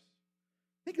to others.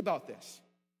 Think about this.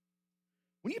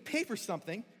 When you pay for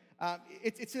something,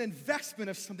 it's an investment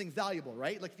of something valuable,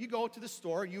 right? Like if you go to the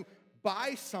store and you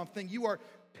buy something, you are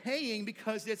paying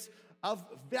because it's of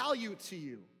value to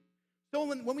you. So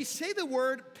when we say the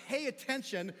word pay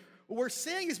attention, what we're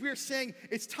saying is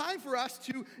it's time for us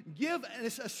to give and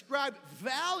ascribe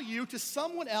value to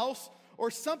someone else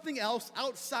or something else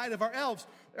outside of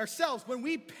ourselves. When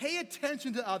we pay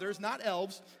attention to others, not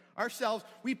elves, ourselves,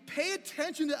 we pay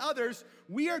attention to others,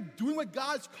 we are doing what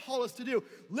God's called us to do.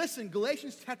 Listen,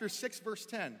 Galatians chapter 6, verse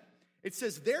 10. It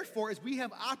says, therefore, as we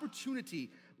have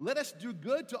opportunity, let us do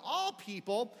good to all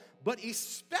people, but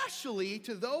especially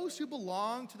to those who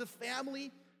belong to the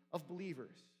family of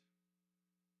believers.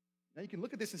 Now you can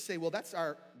look at this and say, well, that's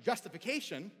our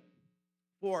justification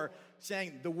for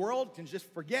saying the world can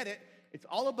just forget it. It's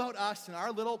all about us and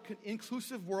our little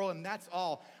inclusive world, and that's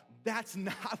all. That's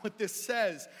not what this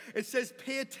says. It says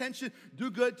pay attention,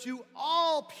 do good to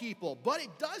all people. But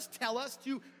it does tell us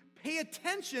to pay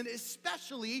attention,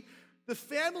 especially the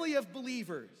family of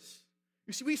believers.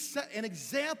 You see, we set an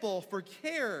example for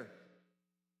care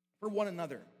for one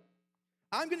another.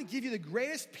 I'm going to give you the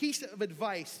greatest piece of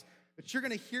advice that you're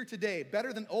going to hear today.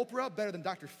 Better than Oprah, better than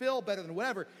Dr. Phil, better than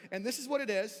whatever. And this is what it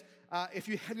is. If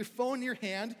you have your phone in your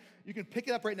hand, you can pick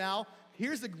it up right now.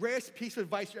 Here's the greatest piece of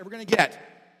advice you're ever going to get.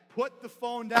 Put the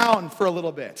phone down for a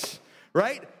little bit,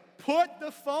 right? Put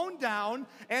the phone down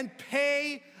and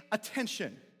pay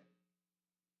attention.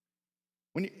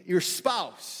 When your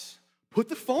spouse, put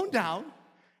the phone down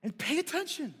and pay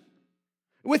attention.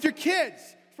 With your kids,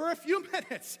 for a few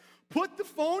minutes, put the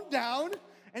phone down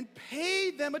and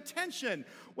pay them attention.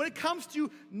 When it comes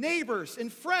to neighbors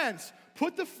and friends,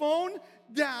 put the phone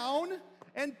down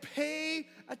and pay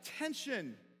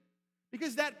attention.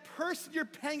 Because that person you're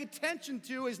paying attention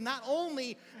to is not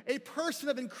only a person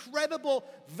of incredible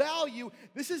value,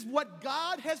 this is what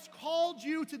God has called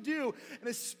you to do, and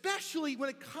especially when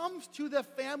it comes to the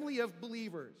family of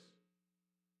believers.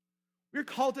 We're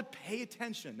called to pay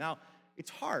attention. Now, it's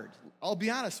hard. I'll be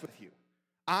honest with you.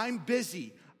 I'm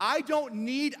busy. I don't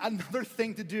need another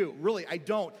thing to do. Really, I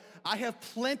don't. I have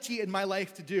plenty in my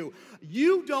life to do.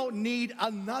 You don't need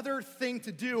another thing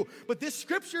to do. But this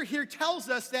scripture here tells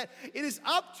us that it is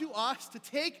up to us to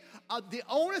take the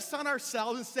onus on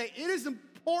ourselves and say, it is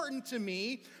important to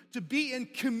me to be in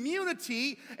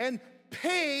community and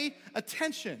pay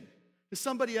attention to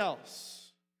somebody else.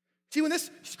 See, when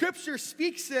this scripture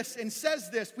speaks this and says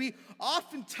this, we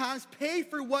oftentimes pay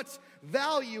for what's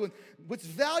value and what's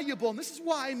valuable. And this is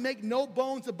why I make no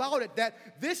bones about it,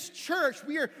 that this church,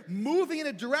 we are moving in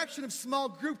a direction of small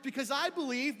groups, because I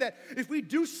believe that if we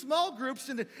do small groups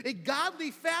in a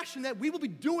godly fashion, that we will be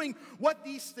doing what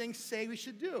these things say we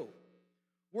should do.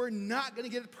 We're not going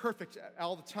to get it perfect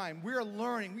all the time. We are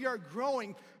learning. We are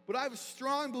growing. But I have a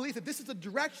strong belief that this is the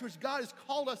direction which God has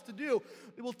called us to do.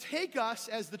 It will take us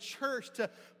as the church to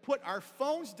put our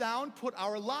phones down, put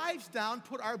our lives down,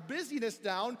 put our busyness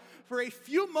down for a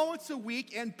few moments a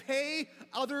week and pay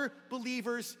other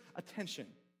believers attention.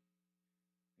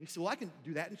 You say, well, I can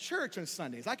do that in church on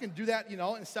Sundays. I can do that,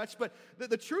 and such. But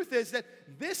the truth is that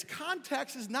this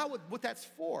context is not what that's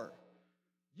for.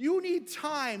 You need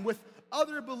time with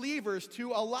other believers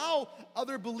to allow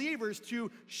other believers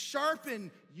to sharpen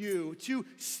you, to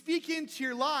speak into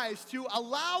your lives, to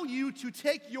allow you to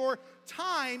take your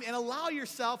time and allow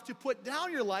yourself to put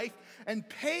down your life and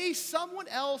pay someone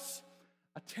else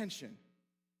attention.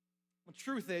 The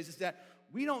truth is that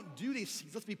we don't do these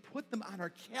things. We put them on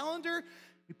our calendar,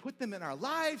 we put them in our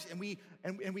lives, and we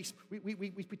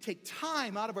take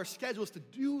time out of our schedules to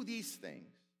do these things.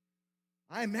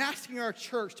 I'm asking our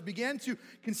church to begin to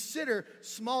consider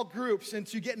small groups and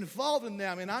to get involved in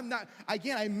them. And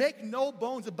I make no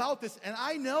bones about this. And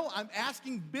I know I'm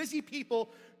asking busy people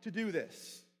to do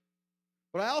this.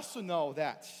 But I also know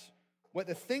that what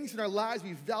the things in our lives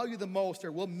we value the most,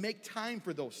 or we'll make time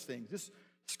for those things. This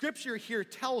scripture here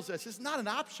tells us it's not an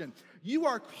option. You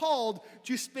are called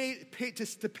to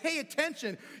pay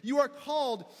attention. You are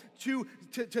called to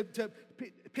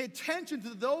pay attention to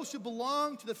those who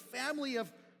belong to the family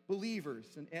of believers.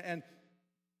 And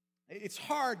it's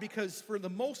hard because for the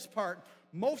most part,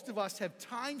 most of us have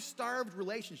time-starved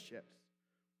relationships.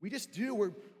 We just do.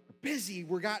 We're busy.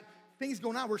 We got things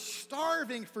going on. We're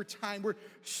starving for time. We're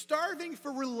starving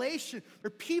for for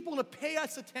people to pay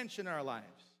us attention in our lives.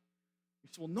 You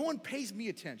say, well, no one pays me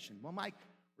attention. Well, my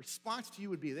response to you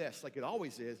would be this, like it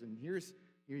always is, and here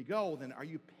you go. Then are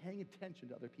you paying attention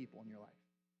to other people in your life?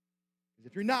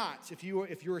 Because if you're not,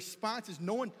 if your response is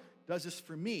no one does this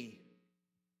for me,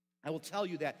 I will tell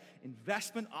you that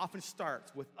investment often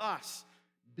starts with us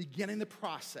beginning the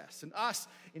process and us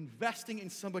investing in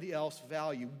somebody else's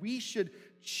value. We should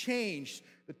change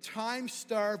the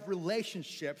time-starved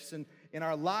relationships in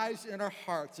our lives and our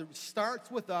hearts. It starts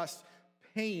with us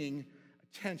paying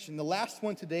attention. The last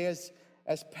one today is,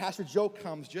 as Pastor Joe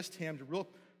comes, just him, to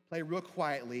play real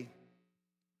quietly.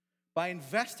 By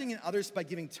investing in others, by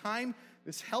giving time,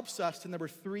 this helps us to, number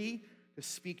 3, to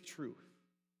speak truth.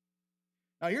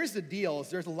 Now, here's the deal.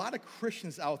 There's a lot of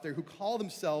Christians out there who call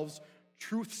themselves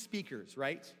truth speakers,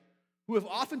 right? Who have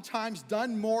oftentimes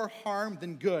done more harm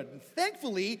than good. And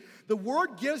thankfully, the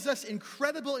Word gives us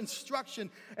incredible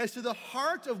instruction as to the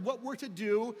heart of what we're to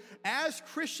do as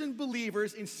Christian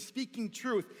believers in speaking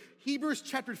truth. Hebrews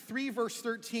chapter 3, verse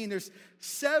 13, there's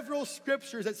several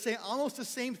scriptures that say almost the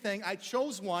same thing. I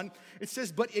chose one. It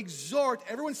says, but exhort.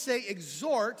 Everyone say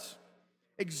exhort.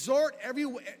 Exhort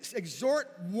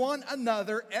one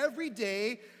another every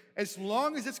day as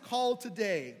long as it's called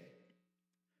today,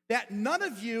 that none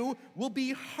of you will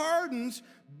be hardened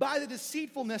by the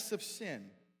deceitfulness of sin.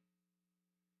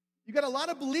 You got a lot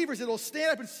of believers that will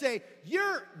stand up and say,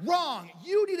 you're wrong.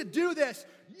 You need to do this.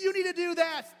 You need to do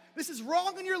that. This is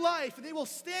wrong in your life. And they will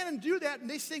stand and do that. And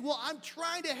they say, well, I'm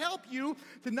trying to help you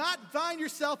to not find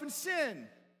yourself in sin.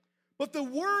 But the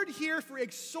word here for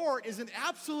exhort is an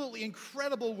absolutely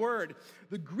incredible word.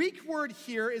 The Greek word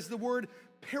here is the word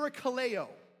parakaleo.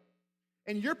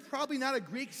 And you're probably not a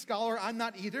Greek scholar. I'm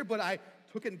not either, but I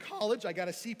took it in college. I got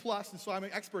a C+, and so I'm an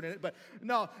expert in it. But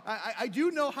no, I do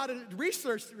know how to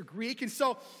research Greek. And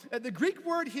so the Greek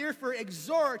word here for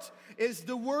exhort is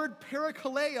the word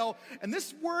parakaleo. And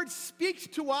this word speaks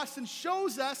to us and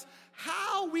shows us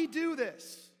how we do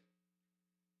this.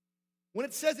 When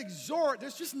it says exhort,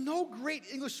 there's just no great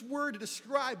English word to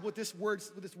describe what this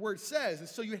word says. And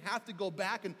so you have to go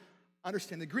back and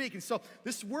understand the Greek. And so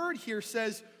this word here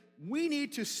says we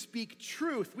need to speak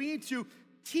truth. We need to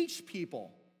teach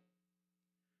people.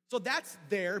 So that's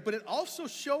there, but it also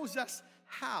shows us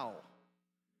how.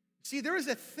 See, there is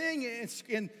a thing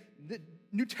in the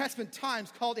New Testament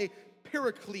times called a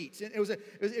paraclete. It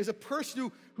was a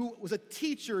person who was a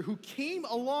teacher who came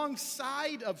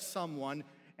alongside of someone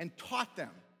and taught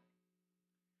them.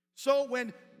 So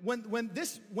when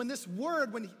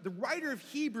the writer of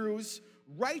Hebrews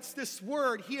writes this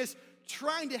word, he is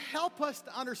trying to help us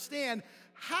to understand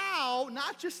how,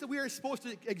 not just that we are supposed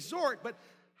to exhort, but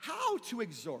how to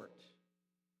exhort.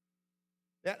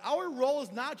 That our role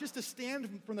is not just to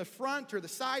stand from the front or the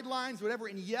sidelines, whatever,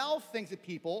 and yell things at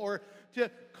people or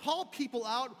to call people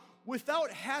out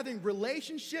without having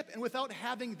relationship and without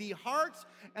having the heart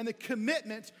and the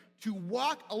commitment to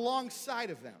walk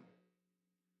alongside of them.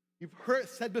 You've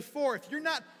said before, if you're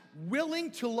not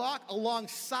willing to walk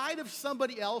alongside of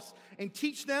somebody else and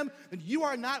teach them, then you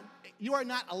are not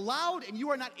allowed and you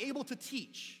are not able to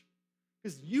teach.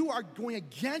 Because you are going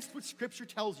against what Scripture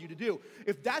tells you to do.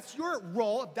 If that's your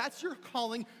role, if that's your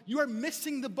calling, you are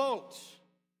missing the boat.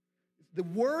 The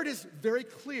word is very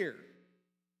clear.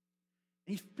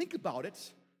 And you think about it,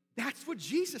 that's what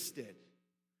Jesus did.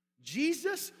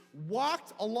 Jesus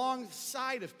walked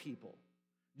alongside of people.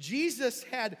 Jesus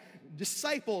had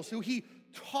disciples who he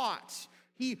taught.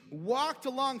 He walked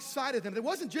alongside of them. It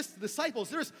wasn't just the disciples.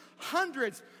 There's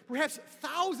hundreds, perhaps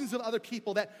thousands of other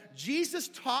people that Jesus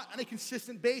taught on a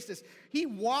consistent basis. He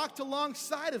walked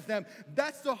alongside of them.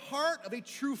 That's the heart of a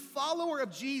true follower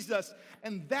of Jesus,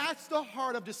 and that's the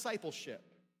heart of discipleship.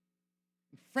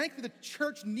 And frankly, the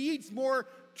church needs more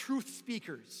truth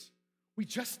speakers. We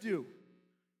just do.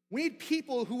 We need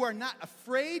people who are not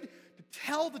afraid to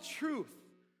tell the truth,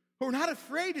 who are not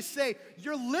afraid to say,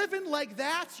 you're living like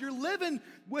that, you're living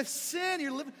with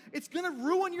sin, it's going to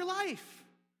ruin your life.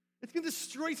 It's going to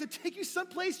destroy you. It's going to take you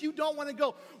someplace you don't want to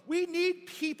go. We need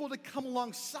people to come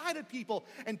alongside of people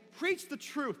and preach the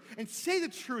truth and say the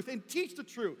truth and teach the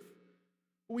truth.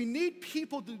 We need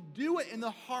people to do it in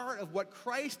the heart of what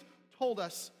Christ told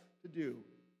us to do.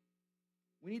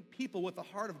 We need people with the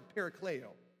heart of a parakleo,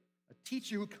 a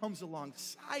teacher who comes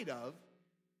alongside of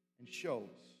and shows.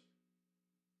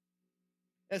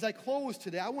 As I close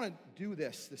today, I want to do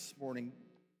this morning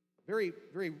very,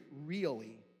 very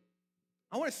really.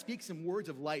 I want to speak some words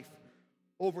of life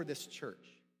over this church.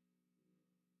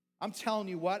 I'm telling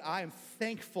you what, I am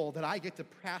thankful that I get to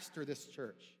pastor this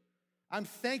church. I'm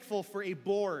thankful for a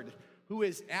board who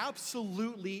is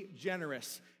absolutely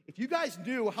generous. If you guys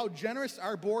knew how generous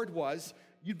our board was,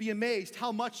 you'd be amazed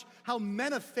how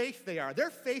men of faith they are. Their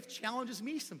faith challenges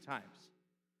me sometimes.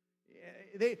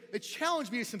 They challenge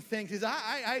me with some things because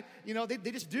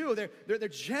they just do. They're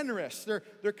generous.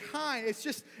 They're kind. It's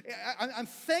just I'm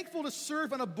thankful to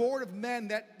serve on a board of men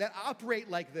that operate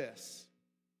like this.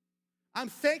 I'm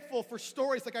thankful for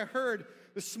stories like I heard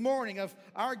this morning of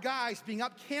our guys being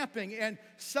up camping and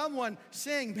someone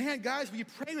saying, "Man, guys, will you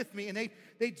pray with me?" And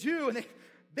they do, and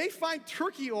they find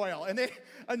turkey oil and they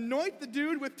anoint the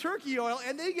dude with turkey oil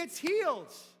and they get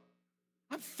healed.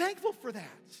 I'm thankful for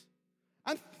that.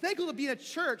 I'm thankful to be in a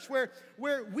church where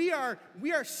we are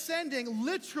sending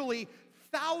literally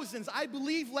thousands. I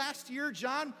believe last year,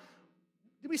 John,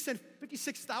 did we send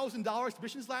 $56,000 to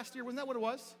missions last year? Wasn't that what it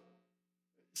was?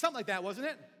 Something like that, wasn't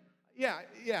it? Yeah,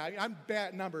 I'm bad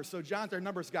at numbers, so John's our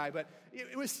numbers guy, but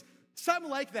it was something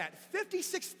like that.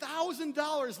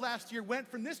 $56,000 last year went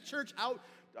from this church out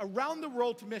around the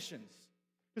world to missions,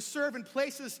 to serve in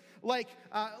places like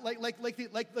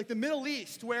the Middle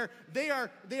East, where they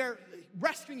are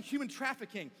rescuing human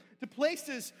trafficking, to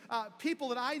places, people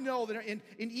that I know that are in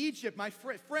Egypt, my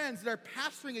friends that are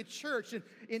pastoring a church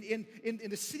in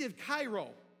the city of Cairo,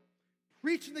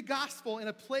 preaching the gospel in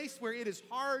a place where it is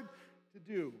hard to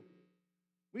do.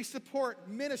 We support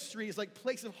ministries like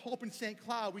Place of Hope in St.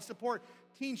 Cloud. We support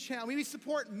Teen Channel. We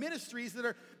support ministries that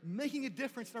are making a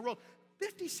difference in our world.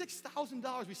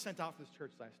 $56,000 we sent out for this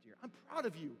church last year. I'm proud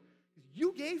of you because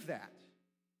you gave that.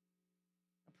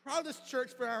 I'm proud of this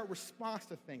church for our response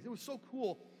to things. It was so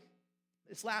cool.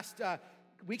 This last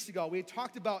weeks ago, we had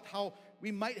talked about how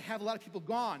we might have a lot of people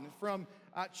gone from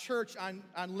church on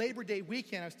Labor Day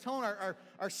weekend. I was telling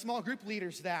our small group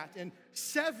leaders that, and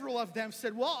several of them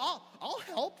said, "Well, I'll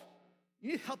help.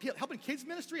 You need help in kids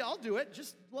ministry? I'll do it.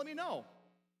 Just let me know."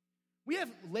 We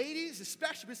have ladies,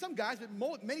 especially, but some guys, but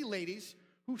many ladies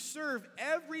who serve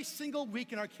every single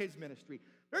week in our kids ministry.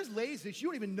 There's ladies that you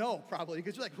don't even know probably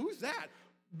because you're like, "Who's that?"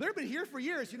 They've been here for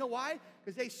years. You know why?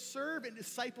 Because they serve and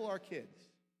disciple our kids.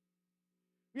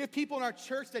 We have people in our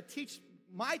church that teach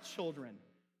my children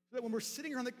so that when we're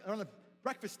sitting around the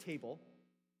breakfast table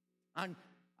on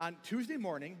Tuesday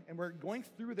morning and we're going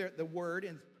through the word,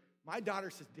 and my daughter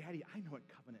says, "Daddy, I know what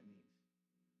covenant means.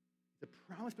 The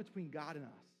promise between God and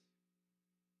us."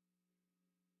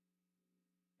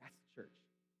 That's the church.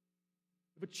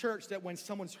 We have a church that when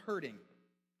someone's hurting,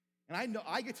 and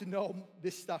I get to know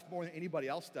this stuff more than anybody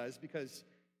else does because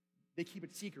they keep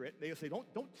it secret. They say,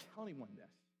 don't tell anyone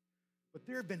this. But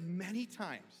there have been many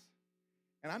times,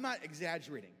 and I'm not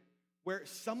exaggerating, where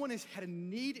someone has had a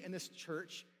need in this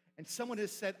church and someone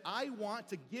has said, "I want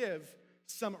to give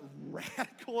some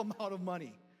radical amount of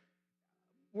money."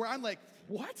 Where I'm like,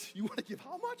 "What? You want to give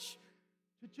how much?"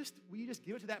 Will you just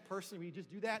give it to that person? Will you just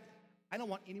do that? I don't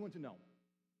want anyone to know.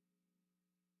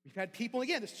 We've had people,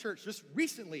 again, this church just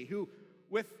recently who,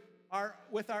 with our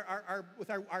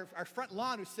front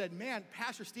lawn, who said, "Man,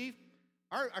 Pastor Steve,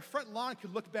 our front lawn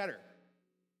could look better.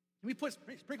 Can we put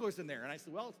sprinklers in there?" And I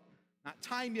said, "Well, it's not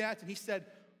time yet." And he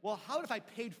said, "Well, how if I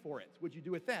paid for it? Would you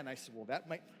do it then?" And I said, "Well, that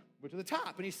might go to the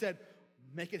top." And he said,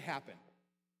 "Make it happen."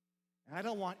 And I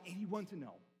don't want anyone to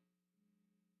know.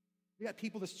 We got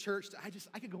people in this church that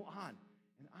I could go on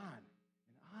and on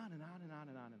and on and on and on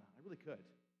and on and on. I really could.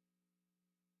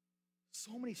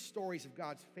 So many stories of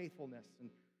God's faithfulness and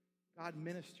God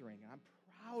ministering. And I'm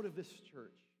proud of this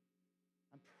church.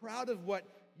 I'm proud of what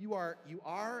you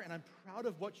are, and I'm proud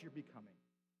of what you're becoming.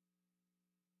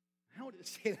 I don't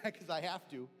say that because I have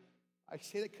to. I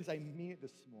say that because I mean it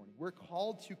this morning. We're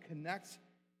called to connect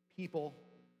people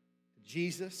to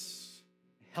Jesus,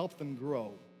 help them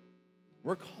grow.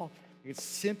 We're called. It's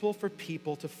simple for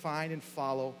people to find and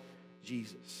follow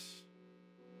Jesus.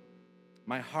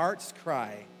 My heart's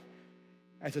cry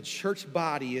as a church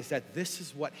body is that this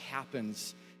is what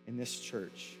happens in this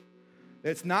church. That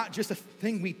it's not just a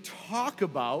thing we talk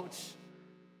about,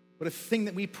 but a thing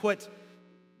that we put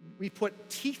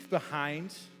teeth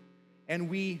behind and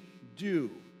we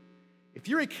do. If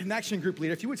you're a connection group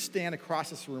leader, if you would stand across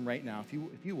this room right now,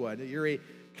 if you would, you're a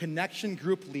connection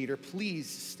group leader, please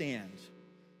stand.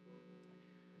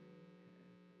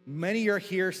 Many are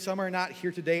here, some are not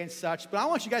here today and such, but I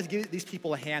want you guys to give these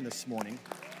people a hand this morning.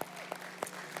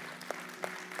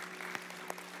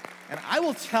 And I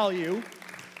will tell you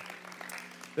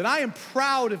that I am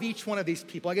proud of each one of these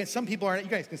people. Again, some people aren't, you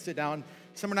guys can sit down.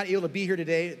 Some are not able to be here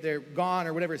today. They're gone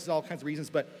or whatever. It's all kinds of reasons.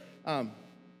 But I'm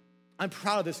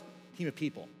proud of this team of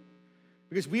people.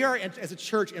 Because we are, as a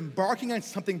church, embarking on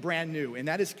something brand new, and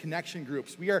that is connection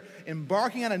groups. We are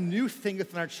embarking on a new thing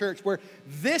within our church where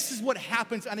this is what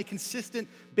happens on a consistent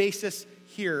basis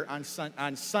here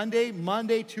on Sunday,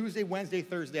 Monday, Tuesday, Wednesday,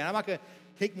 Thursday. And I'm not going to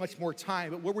take much more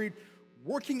time, but what we're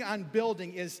working on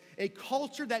building is a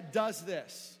culture that does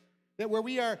this, that where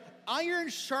we are iron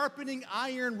sharpening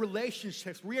iron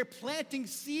relationships. We are planting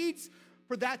seeds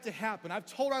for that to happen. I've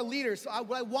told our leaders,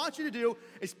 what I want you to do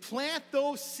is plant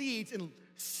those seeds and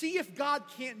see if God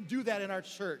can't do that in our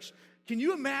church. Can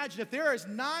you imagine if there is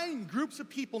 9 groups of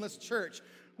people in this church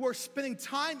who are spending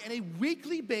time on a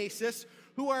weekly basis,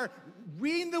 who are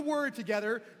reading the word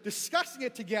together, discussing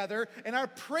it together, and are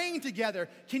praying together?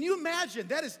 Can you imagine?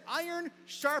 That is iron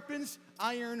sharpens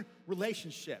iron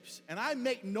relationships. And I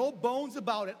make no bones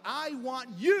about it. I want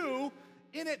you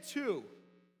in it too.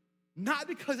 Not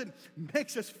because it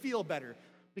makes us feel better,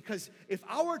 because if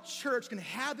our church can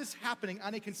have this happening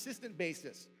on a consistent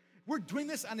basis, we're doing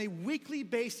this on a weekly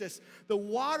basis, the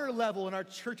water level in our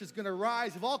church is going to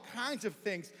rise of all kinds of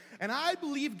things. And I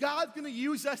believe God's going to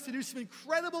use us to do some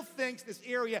incredible things in this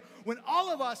area when all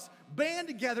of us band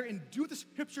together and do what the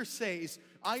scripture says,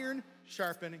 iron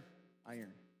sharpening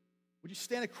iron. Would you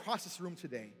stand across this room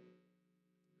today?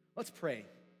 Let's pray.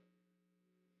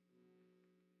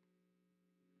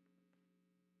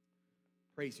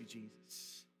 Praise you,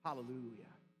 Jesus. Hallelujah.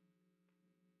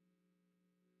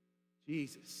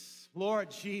 Jesus.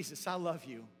 Lord Jesus, I love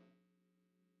you.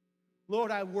 Lord,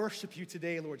 I worship you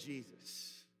today, Lord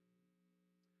Jesus.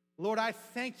 Lord, I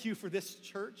thank you for this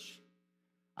church.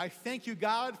 I thank you,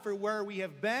 God, for where we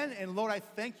have been. And Lord, I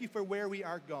thank you for where we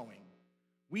are going.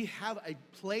 We have a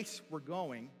place we're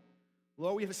going.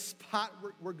 Lord, we have a spot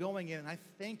we're going in, and I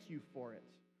thank you for it.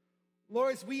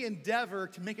 Lord, as we endeavor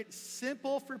to make it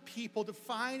simple for people to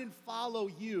find and follow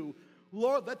you,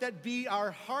 Lord, let that be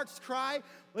our heart's cry.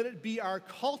 Let it be our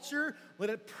culture. Let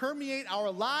it permeate our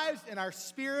lives and our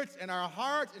spirits and our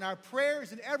hearts and our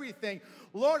prayers and everything.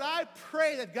 Lord, I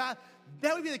pray that, God,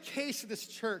 that would be the case of this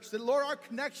church, that, Lord, our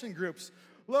connection groups,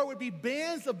 Lord, would be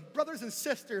bands of brothers and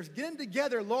sisters getting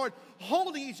together, Lord,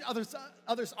 holding each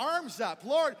other's arms up,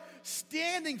 Lord,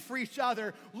 standing for each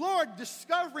other, Lord,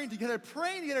 discovering together,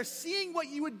 praying together, seeing what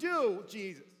you would do,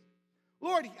 Jesus.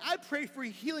 Lord, I pray for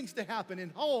healings to happen in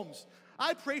homes.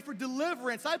 I pray for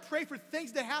deliverance. I pray for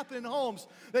things to happen in homes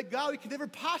that, God, we could never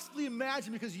possibly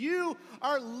imagine, because you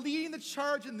are leading the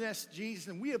charge in this, Jesus,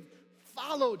 and we have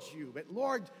followed you. But,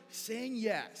 Lord, saying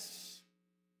yes.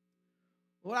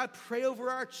 Lord, I pray over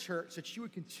our church that you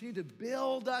would continue to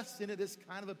build us into this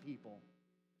kind of a people.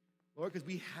 Lord, because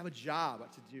we have a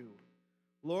job to do.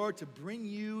 Lord, to bring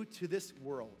you to this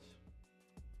world.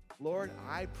 Lord,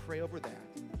 I pray over that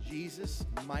in Jesus'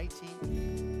 mighty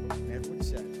name. And everyone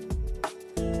said,